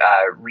 and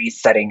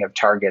resetting of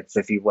targets,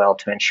 if you will,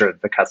 to ensure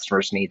that the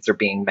customer's needs are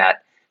being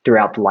met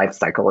throughout the life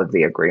cycle of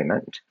the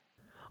agreement.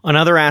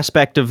 Another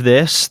aspect of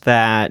this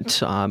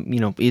that,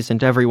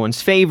 isn't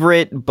everyone's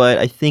favorite, but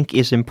I think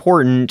is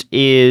important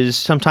is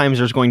sometimes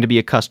there's going to be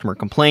a customer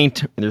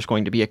complaint, there's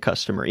going to be a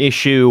customer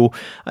issue,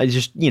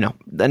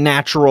 the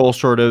natural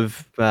sort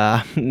of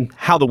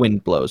how the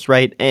wind blows,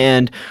 right?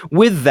 And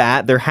with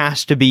that, there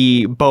has to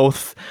be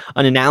both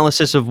an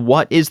analysis of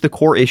what is the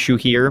core issue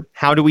here,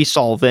 how do we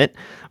solve it,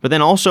 but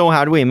then also,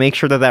 how do we make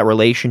sure that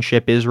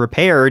relationship is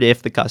repaired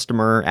if the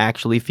customer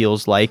actually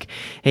feels like,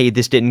 hey,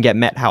 this didn't get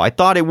met how I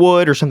thought it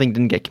would, or something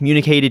didn't get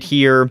communicated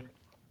here.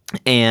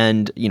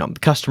 And, the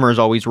customer is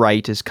always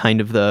right is kind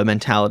of the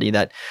mentality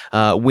that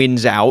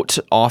wins out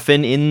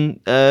often in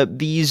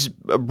these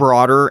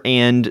broader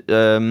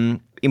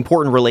and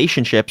important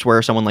relationships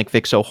where someone like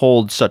Vixo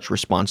holds such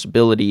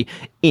responsibility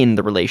in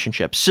the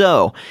relationship.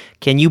 So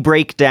can you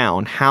break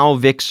down how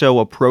Vixo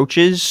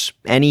approaches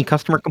any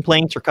customer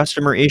complaints or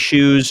customer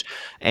issues,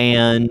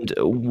 and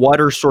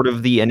what are sort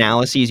of the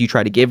analyses you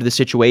try to give the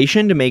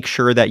situation to make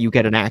sure that you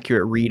get an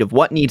accurate read of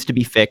what needs to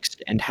be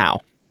fixed and how?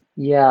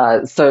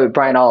 Yeah. So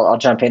Brian, I'll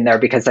jump in there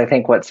because I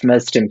think what's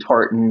most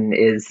important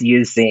is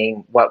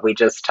using what we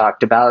just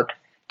talked about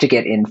to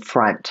get in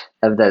front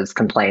of those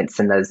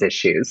complaints and those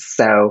issues.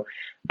 So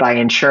by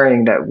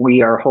ensuring that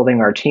we are holding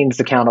our teams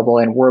accountable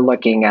and we're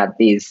looking at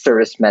these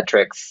service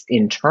metrics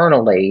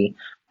internally,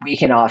 we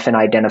can often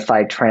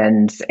identify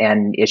trends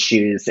and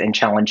issues and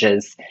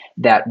challenges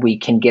that we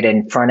can get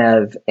in front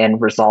of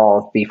and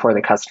resolve before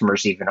the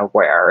customer's even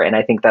aware. And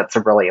I think that's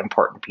a really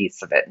important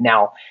piece of it.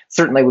 Now,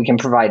 certainly we can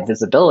provide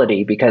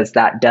visibility because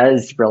that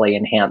does really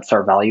enhance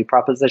our value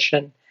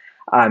proposition.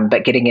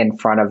 But getting in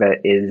front of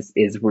it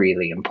is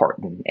really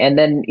important. And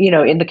then,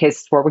 in the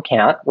cases where we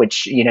can't,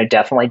 which,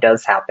 definitely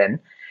does happen,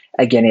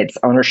 again, it's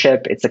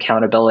ownership, it's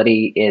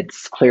accountability,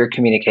 it's clear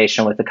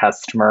communication with the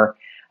customer.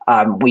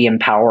 We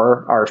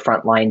empower our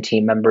frontline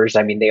team members.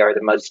 I mean, they are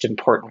the most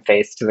important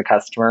face to the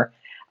customer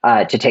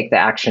to take the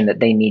action that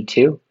they need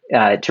to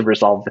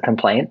resolve the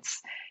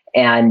complaints.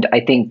 And I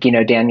think,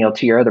 Daniel,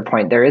 to your other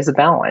point, there is a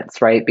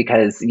balance, right?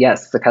 Because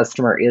yes, the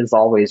customer is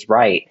always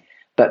right.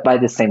 But by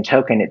the same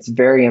token, it's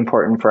very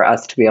important for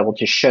us to be able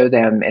to show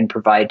them and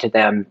provide to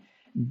them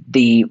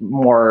the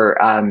more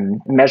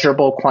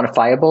measurable,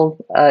 quantifiable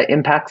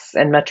impacts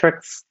and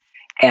metrics.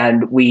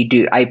 And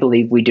I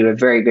believe we do a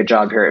very good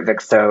job here at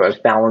Vixo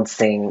of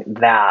balancing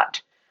that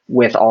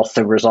with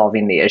also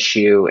resolving the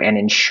issue and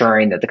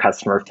ensuring that the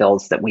customer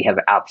feels that we have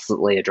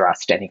absolutely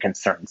addressed any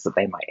concerns that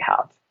they might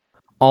have.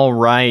 All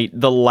right.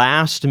 The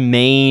last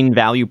main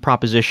value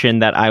proposition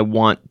that I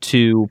want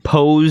to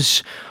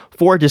pose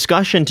for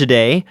discussion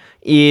today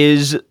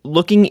is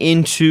looking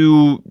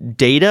into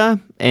data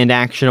and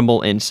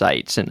actionable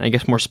insights. And I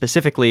guess more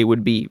specifically, it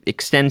would be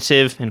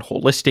extensive and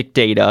holistic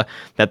data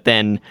that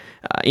then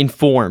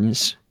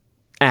informs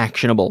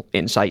actionable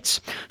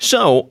insights.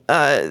 So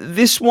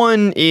this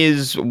one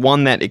is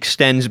one that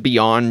extends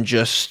beyond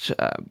just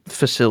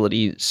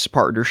facilities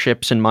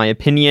partnerships, in my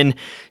opinion.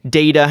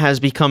 Data has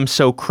become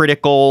so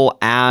critical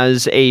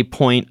as a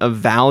point of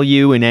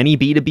value in any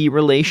B2B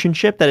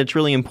relationship that it's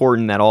really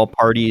important that all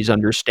parties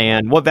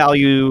understand what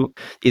value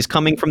is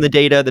coming from the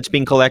data that's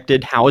being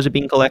collected, how is it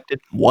being collected,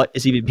 what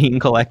is even being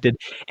collected,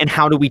 and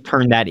how do we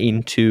turn that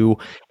into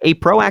a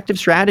proactive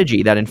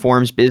strategy that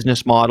informs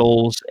business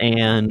models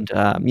and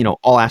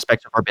all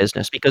aspects of our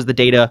business, because the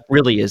data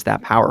really is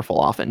that powerful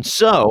often.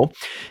 So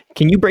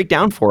can you break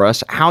down for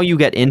us how you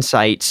get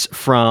insights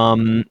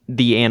from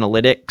the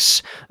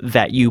analytics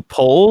that you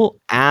pull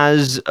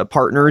as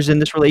partners in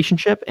this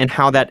relationship and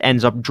how that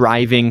ends up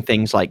driving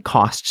things like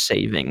cost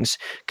savings?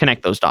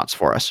 Connect those dots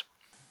for us.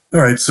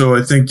 All right. So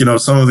I think,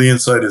 some of the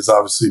insight is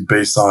obviously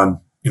based on,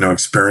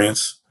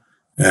 experience.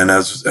 And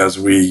as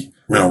we,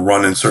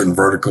 run in certain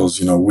verticals,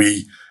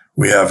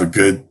 we have a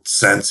good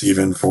sense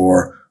even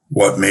for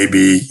what may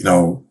be,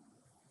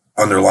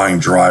 underlying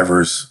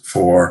drivers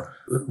for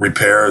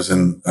repairs.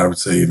 And I would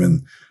say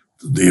even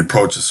the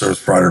approach a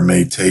service provider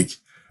may take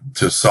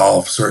to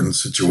solve certain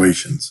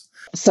situations.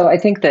 So I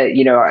think that,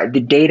 the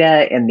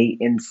data and the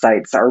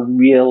insights are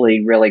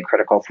really, really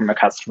critical from a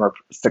customer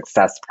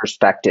success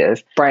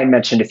perspective. Brian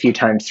mentioned a few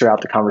times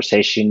throughout the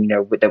conversation,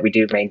 that we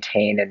do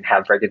maintain and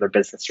have regular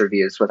business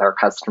reviews with our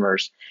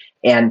customers.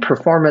 And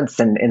performance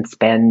and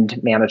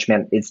spend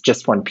management is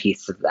just one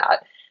piece of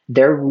that.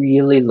 They're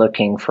really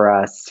looking for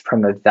us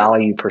from a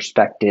value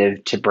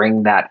perspective to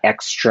bring that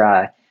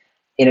extra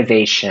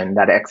innovation,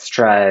 that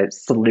extra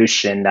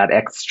solution, that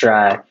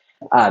extra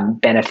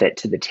benefit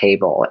to the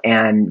table.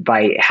 And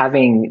by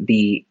having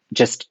the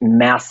just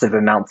massive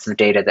amounts of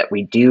data that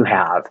we do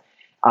have,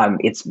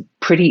 it's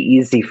pretty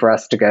easy for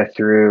us to go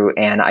through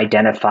and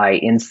identify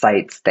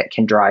insights that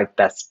can drive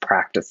best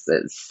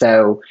practices.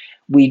 So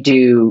we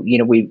do,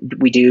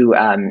 we do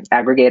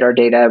aggregate our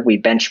data. We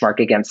benchmark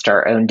against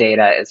our own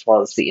data as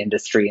well as the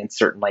industry, and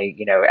certainly,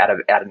 at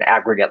an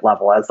aggregate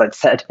level, as I've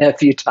said a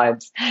few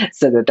times,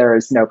 so that there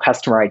is no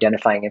customer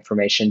identifying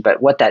information.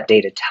 But what that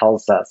data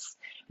tells us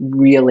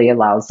really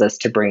allows us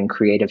to bring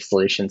creative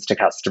solutions to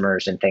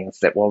customers and things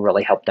that will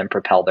really help them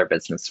propel their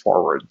business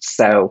forward.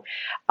 So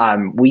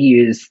we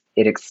use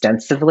it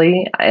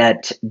extensively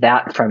at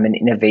that from an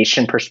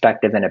innovation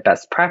perspective and a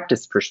best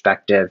practice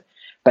perspective.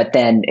 But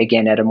then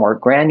again, at a more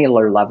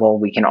granular level,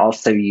 we can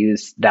also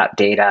use that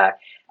data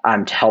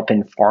to help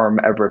inform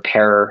a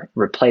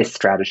repair-replace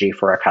strategy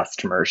for our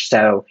customers.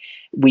 So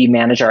we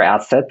manage our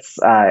assets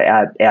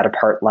at a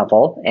part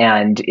level.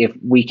 And if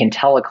we can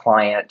tell a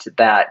client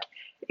that,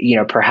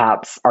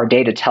 perhaps our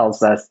data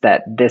tells us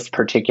that this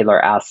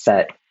particular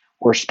asset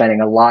we're spending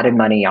a lot of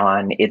money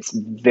on, it's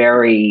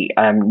very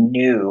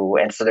new.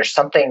 And so there's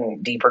something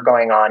deeper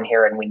going on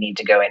here, and we need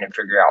to go in and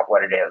figure out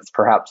what it is.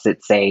 Perhaps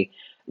it's a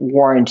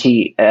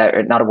warranty,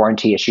 not a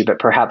warranty issue, but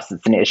perhaps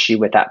it's an issue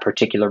with that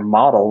particular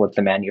model with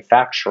the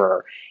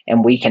manufacturer,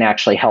 and we can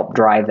actually help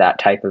drive that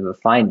type of a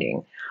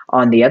finding.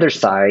 On the other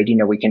side,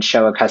 we can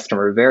show a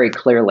customer very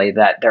clearly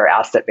that their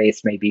asset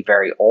base may be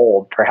very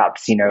old,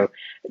 perhaps,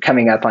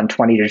 coming up on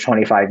 20 to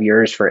 25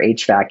 years for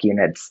HVAC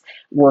units.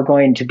 We're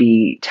going to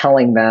be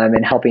telling them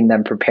and helping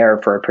them prepare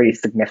for a pretty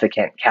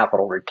significant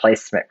capital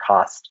replacement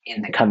cost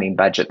in the coming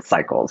budget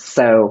cycles.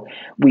 So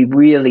we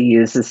really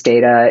use this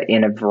data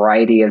in a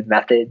variety of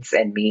methods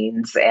and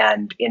means,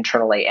 and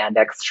internally and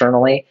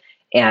externally.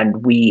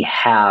 And we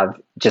have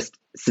just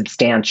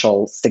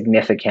substantial,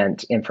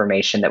 significant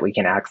information that we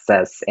can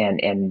access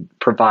and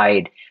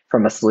provide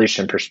from a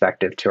solution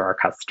perspective to our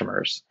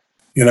customers.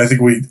 I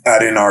think we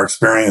add in our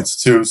experience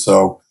too.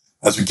 So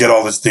as we get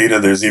all this data,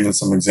 there's even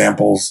some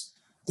examples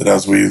that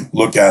as we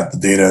look at the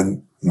data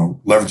and,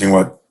 leveraging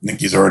what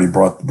Nikki's already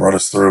brought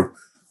us through,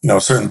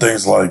 certain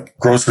things like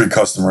grocery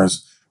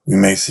customers, we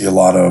may see a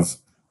lot of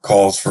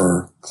calls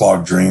for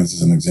clogged drains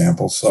as an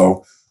example.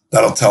 So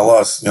that'll tell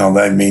us,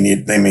 they may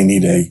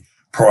need a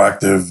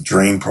proactive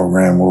drain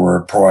program where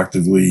we're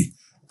proactively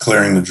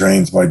clearing the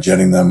drains by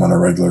jetting them on a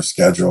regular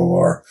schedule,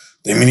 or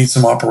they may need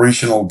some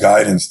operational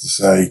guidance to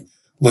say,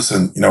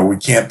 listen, we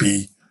can't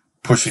be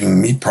pushing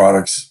meat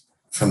products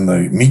from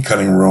the meat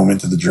cutting room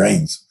into the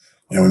drains.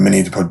 We may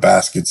need to put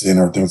baskets in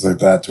or things like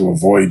that to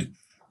avoid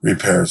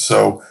repairs.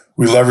 So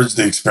we leverage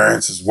the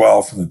experience as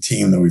well from the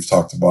team that we've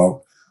talked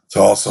about to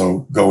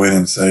also go in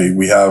and say, you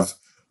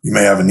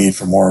may have a need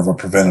for more of a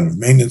preventative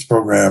maintenance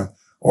program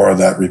or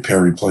that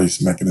repair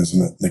replace mechanism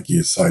that Nikki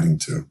is citing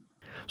too.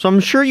 So I'm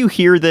sure you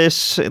hear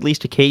this at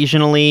least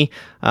occasionally,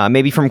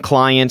 maybe from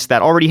clients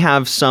that already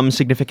have some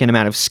significant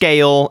amount of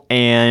scale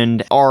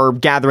and are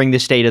gathering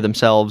this data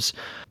themselves.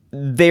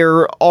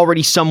 They're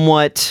already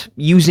somewhat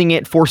using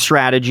it for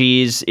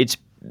strategies.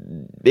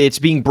 It's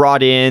being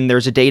brought in.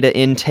 There's a data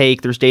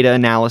intake, there's data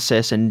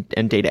analysis and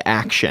data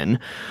action.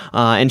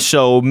 And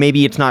so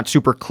maybe it's not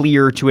super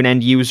clear to an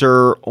end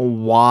user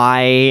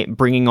why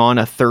bringing on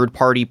a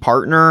third-party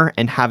partner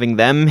and having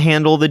them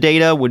handle the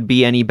data would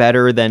be any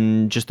better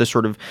than just the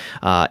sort of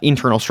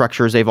internal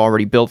structures they've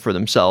already built for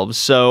themselves.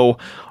 So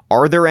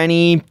Are there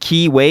any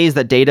key ways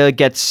that data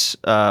gets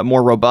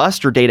more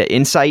robust, or data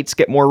insights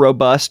get more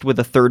robust with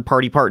a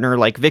third-party partner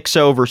like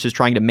Vixo versus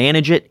trying to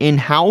manage it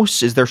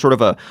in-house? Is there sort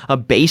of a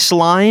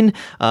baseline,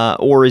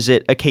 or is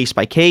it a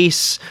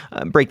case-by-case?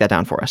 Break that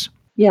down for us.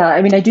 Yeah,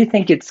 I mean, I do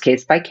think it's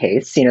case by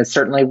case.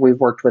 Certainly we've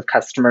worked with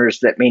customers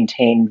that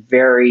maintain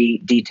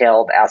very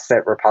detailed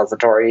asset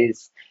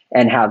repositories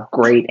and have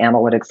great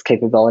analytics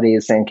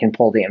capabilities and can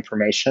pull the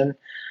information.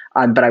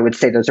 But I would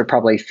say those are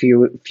probably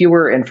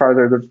fewer and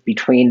farther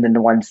between than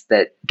the ones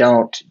that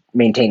don't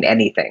maintain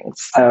anything.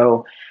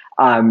 So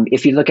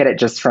if you look at it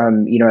just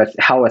from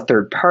how a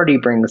third party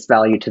brings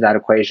value to that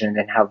equation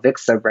and how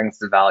Vixo brings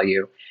the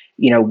value,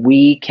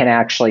 we can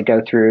actually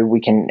go through, we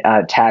can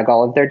tag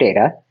all of their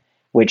data,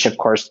 which of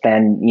course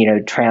then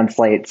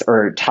translates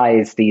or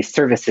ties the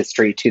service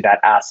history to that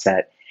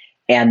asset.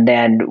 And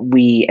then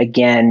we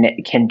again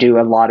can do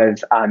a lot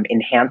of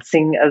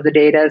enhancing of the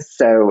data.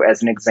 So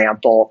as an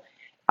example,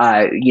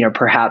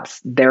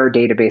 perhaps their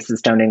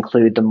databases don't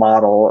include the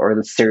model or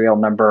the serial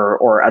number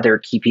or other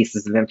key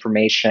pieces of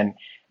information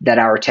that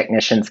our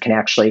technicians can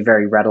actually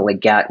very readily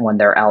get when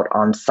they're out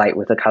on site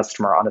with a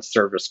customer on a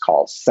service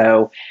call.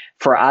 So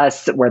for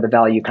us, where the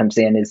value comes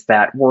in is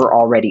that we're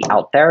already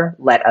out there.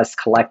 Let us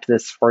collect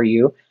this for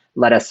you.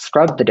 Let us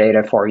scrub the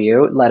data for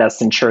you. Let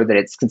us ensure that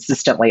it's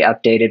consistently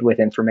updated with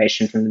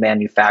information from the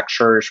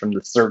manufacturers, from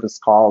the service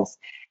calls,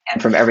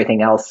 and from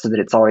everything else so that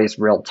it's always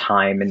real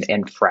time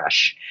and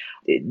fresh.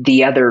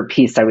 The other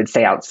piece I would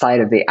say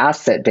outside of the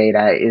asset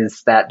data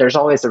is that there's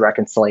always a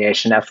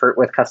reconciliation effort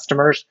with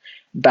customers,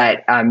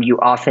 but you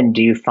often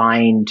do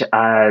find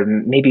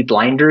maybe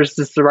blinders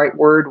is the right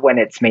word when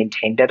it's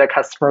maintained at a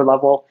customer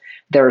level.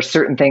 There are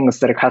certain things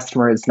that a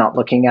customer is not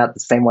looking at the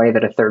same way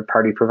that a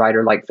third-party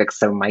provider like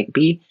Vixo might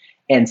be.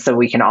 And so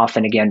we can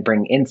often, again,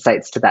 bring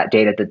insights to that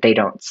data that they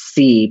don't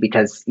see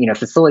because,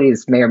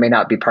 facilities may or may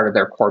not be part of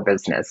their core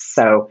business.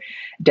 So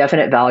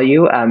definite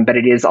value, but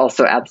it is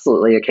also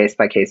absolutely a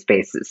case-by-case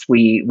basis.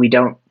 We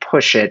don't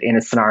push it in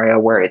a scenario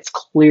where it's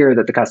clear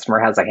that the customer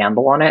has a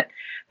handle on it.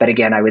 But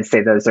again, I would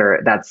say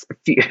that's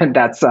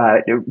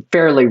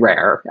fairly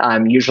rare.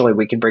 Usually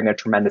we can bring a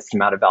tremendous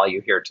amount of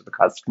value here to the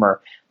customer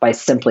by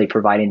simply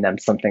providing them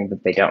something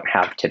that they don't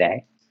have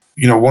today.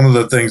 One of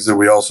the things that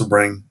we also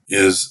bring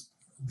is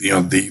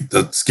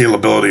the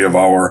scalability of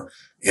our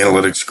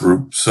analytics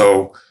group.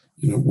 So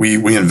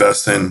we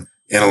invest in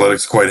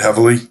analytics quite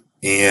heavily,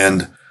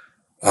 and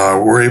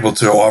we're able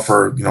to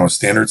offer a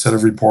standard set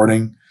of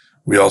reporting.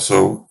 We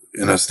also,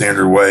 in a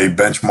standard way,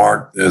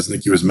 benchmark, as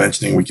Nikki was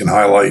mentioning. We can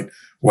highlight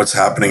what's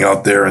happening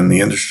out there in the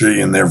industry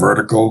in their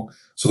vertical,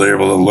 so they're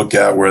able to look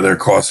at where their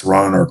costs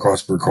run or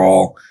cost per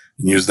call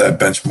and use that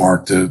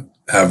benchmark to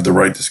have the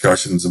right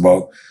discussions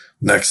about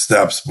next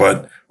steps.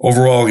 But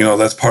overall,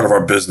 that's part of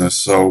our business.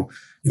 So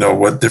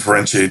what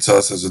differentiates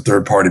us as a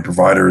third-party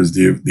provider is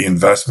the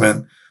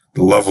investment,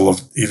 the level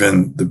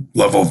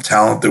of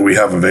talent that we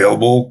have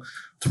available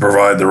to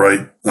provide the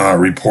right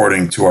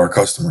reporting to our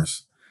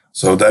customers.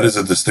 So that is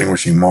a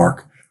distinguishing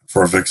mark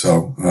for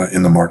Vixo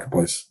in the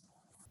marketplace.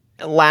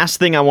 Last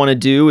thing I want to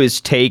do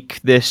is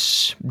take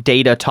this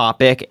data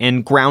topic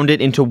and ground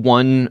it into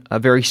a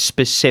very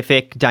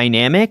specific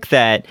dynamic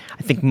that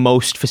I think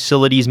most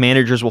facilities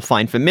managers will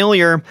find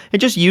familiar, and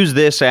just use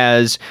this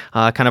as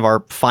kind of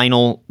our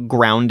final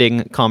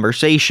grounding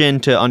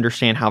conversation to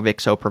understand how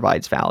Vixo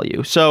provides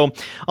value. So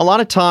a lot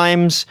of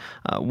times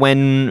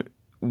when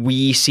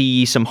we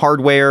see some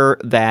hardware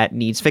that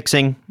needs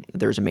fixing,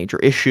 there's a major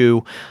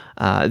issue,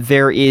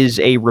 there is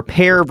a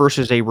repair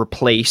versus a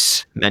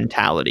replace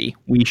mentality.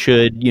 We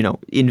should,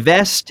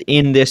 invest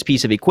in this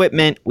piece of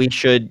equipment. We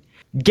should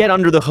get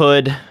under the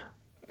hood,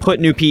 put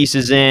new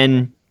pieces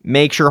in,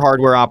 make sure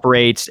hardware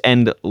operates,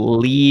 and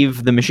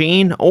leave the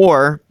machine.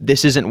 Or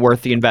this isn't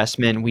worth the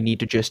investment. We need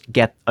to just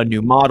get a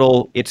new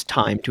model. It's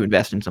time to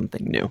invest in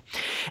something new.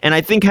 And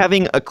I think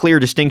having a clear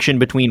distinction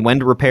between when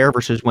to repair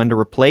versus when to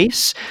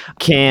replace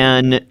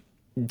can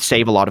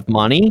save a lot of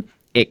money.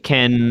 It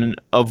can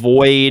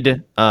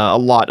avoid a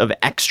lot of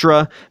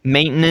extra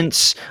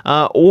maintenance,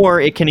 or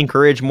it can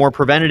encourage more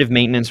preventative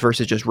maintenance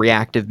versus just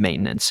reactive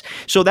maintenance.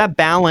 So that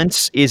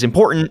balance is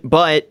important,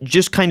 but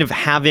just kind of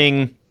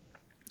having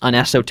an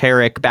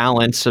esoteric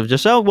balance of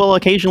just,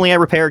 occasionally I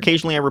repair,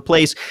 occasionally I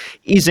replace,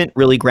 isn't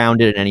really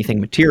grounded in anything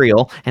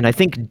material. And I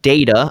think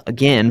data,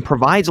 again,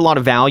 provides a lot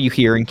of value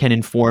here and can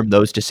inform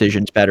those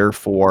decisions better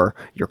for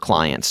your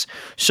clients.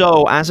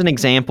 So as an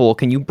example,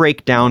 can you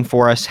break down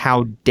for us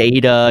how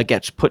data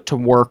gets put to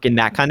work in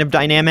that kind of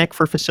dynamic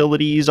for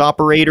facilities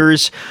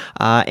operators?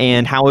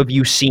 And how have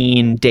you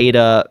seen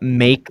data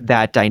make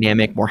that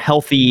dynamic more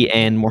healthy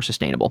and more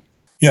sustainable?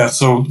 Yeah,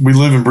 so we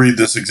live and breathe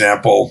this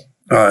example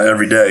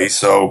every day.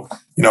 So,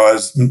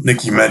 as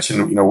Nikki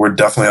mentioned, we're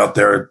definitely out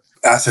there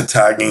asset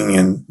tagging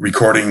and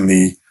recording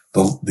the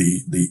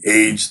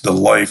age, the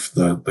life,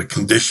 the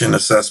condition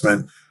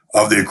assessment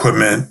of the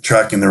equipment,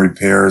 tracking the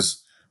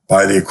repairs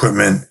by the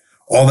equipment.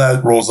 All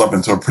that rolls up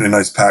into a pretty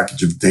nice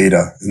package of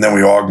data. And then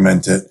we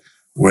augment it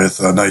with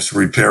a nice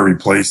repair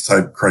replace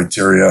type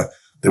criteria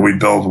that we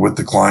build with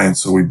the client.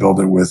 So we build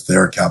it with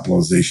their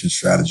capitalization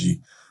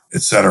strategy,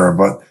 et cetera.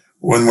 But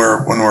when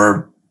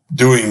we're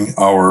doing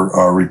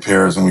our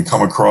repairs and we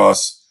come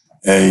across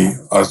I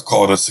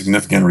call it a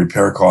significant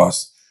repair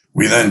cost,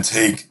 we then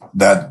take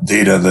that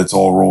data that's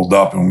all rolled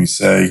up and we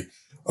say,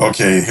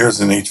 okay,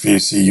 here's an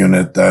HVAC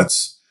unit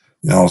that's,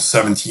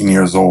 17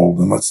 years old.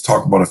 And let's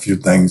talk about a few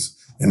things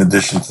in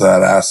addition to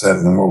that asset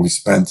and what we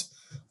spent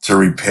to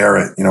repair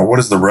it. What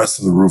does the rest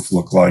of the roof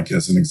look like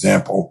as an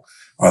example?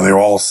 Are they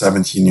all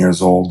 17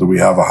 years old? Do we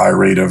have a high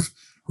rate of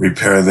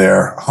repair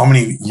there? How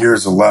many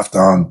years are left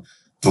on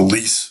the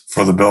lease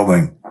for the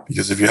building?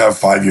 Because if you have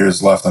 5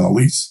 years left on a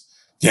lease,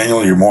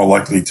 Daniel, you're more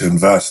likely to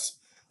invest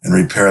and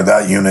repair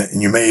that unit.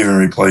 And you may even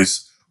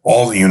replace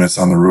all the units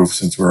on the roof,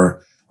 since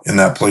we're in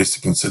that place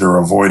to consider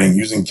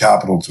using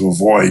capital to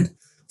avoid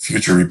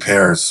future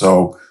repairs.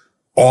 So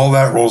all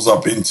that rolls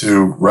up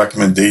into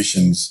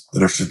recommendations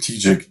that are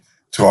strategic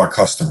to our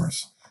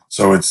customers.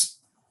 So it's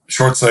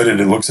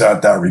short-sighted. It looks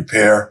at that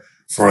repair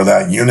for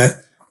that unit.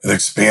 It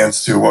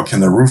expands to what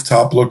can the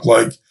rooftop look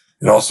like.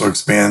 It also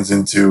expands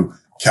into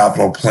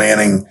capital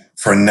planning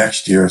for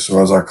next year.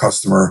 So as our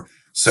customer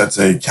sets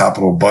a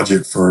capital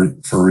budget for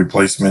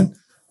replacement,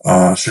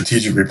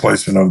 strategic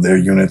replacement of their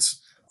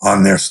units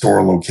on their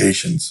store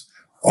locations.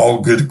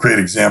 All great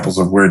examples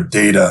of where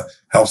data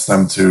helps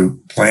them to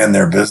plan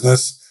their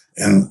business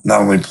and not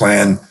only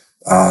plan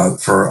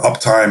for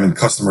uptime and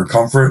customer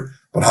comfort,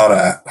 but how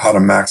to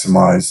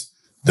maximize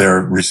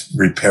their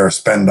repair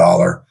spend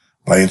dollar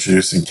by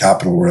introducing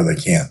capital where they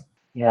can.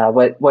 Yeah,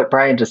 what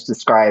Brian just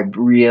described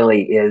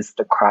really is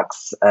the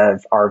crux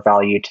of our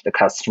value to the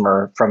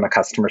customer from a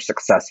customer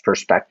success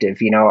perspective.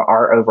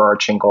 Our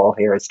overarching goal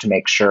here is to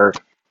make sure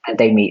that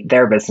they meet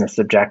their business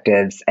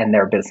objectives and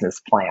their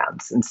business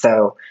plans. And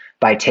so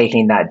by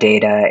taking that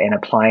data and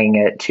applying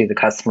it to the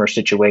customer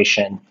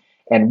situation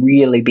and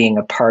really being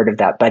a part of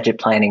that budget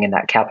planning and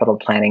that capital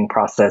planning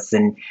process,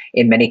 and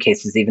in many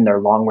cases, even their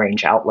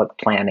long-range outlook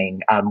planning,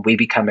 we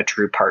become a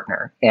true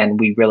partner, and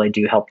we really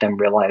do help them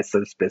realize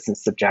those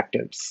business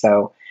objectives.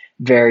 So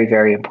very,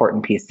 very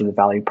important piece of the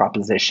value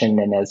proposition.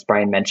 And as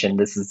Brian mentioned,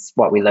 this is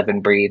what we live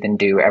and breathe and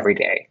do every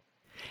day.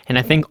 And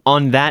I think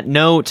on that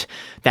note,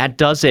 that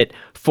does it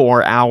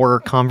for our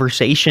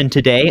conversation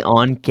today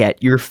on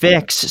Get Your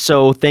Fix.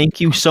 So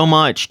thank you so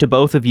much to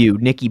both of you,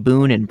 Nikki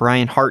Boone and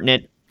Brian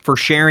Hartnett, for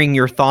sharing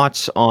your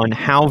thoughts on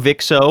how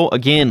Vixo,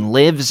 again,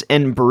 lives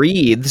and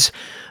breathes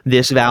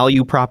this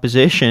value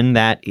proposition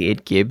that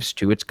it gives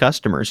to its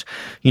customers.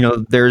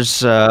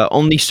 There's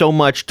only so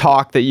much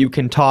talk that you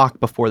can talk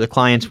before the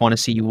clients want to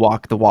see you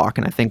walk the walk.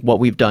 And I think what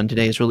we've done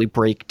today is really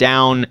break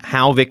down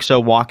how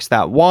Vixo walks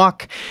that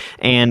walk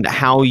and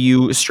how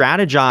you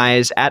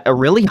strategize at a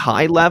really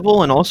high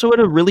level and also at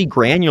a really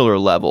granular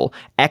level,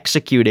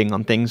 executing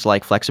on things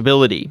like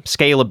flexibility,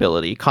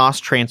 scalability,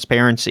 cost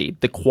transparency,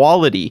 the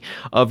quality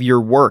of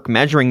your work,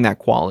 measuring that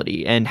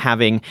quality, and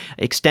having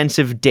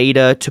extensive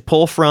data to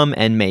pull from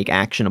and make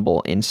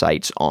actionable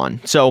insights on.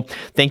 So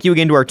thank you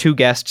again to our two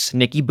guests,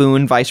 Nikki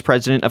Boone, Vice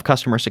President of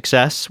Customer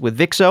Success with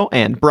Vixo,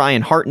 and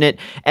Brian Hartnett,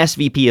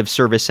 SVP of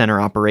Service Center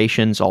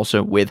Operations,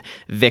 also with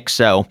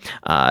Vixo.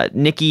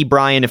 Nikki,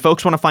 Brian, if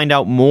folks want to find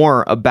out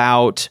more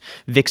about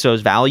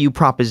Vixo's value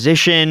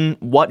proposition,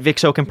 what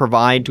Vixo can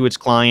provide to its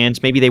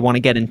clients, maybe they want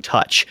to get in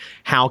touch,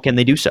 how can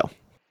they do so?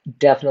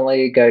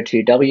 Definitely go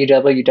to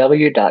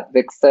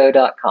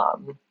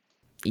www.vixo.com.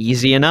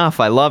 Easy enough.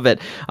 I love it.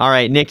 All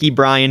right, Nikki,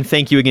 Brian,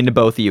 thank you again to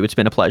both of you. It's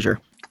been a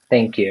pleasure.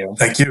 Thank you.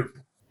 Thank you.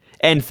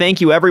 And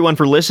thank you, everyone,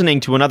 for listening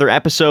to another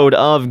episode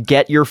of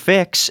Get Your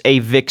Fix,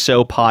 a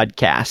Vixo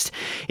podcast.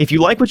 If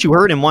you like what you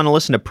heard and want to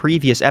listen to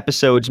previous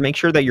episodes, make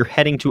sure that you're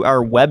heading to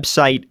our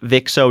website,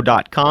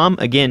 Vixo.com.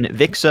 Again,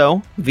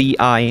 Vixo,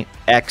 VIXXO.com.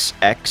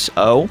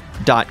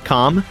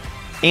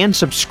 And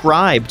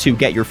subscribe to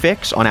Get Your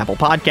Fix on Apple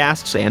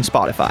Podcasts and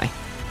Spotify.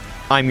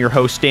 I'm your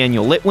host,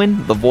 Daniel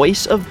Litwin, the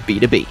voice of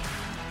B2B.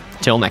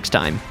 Till next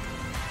time.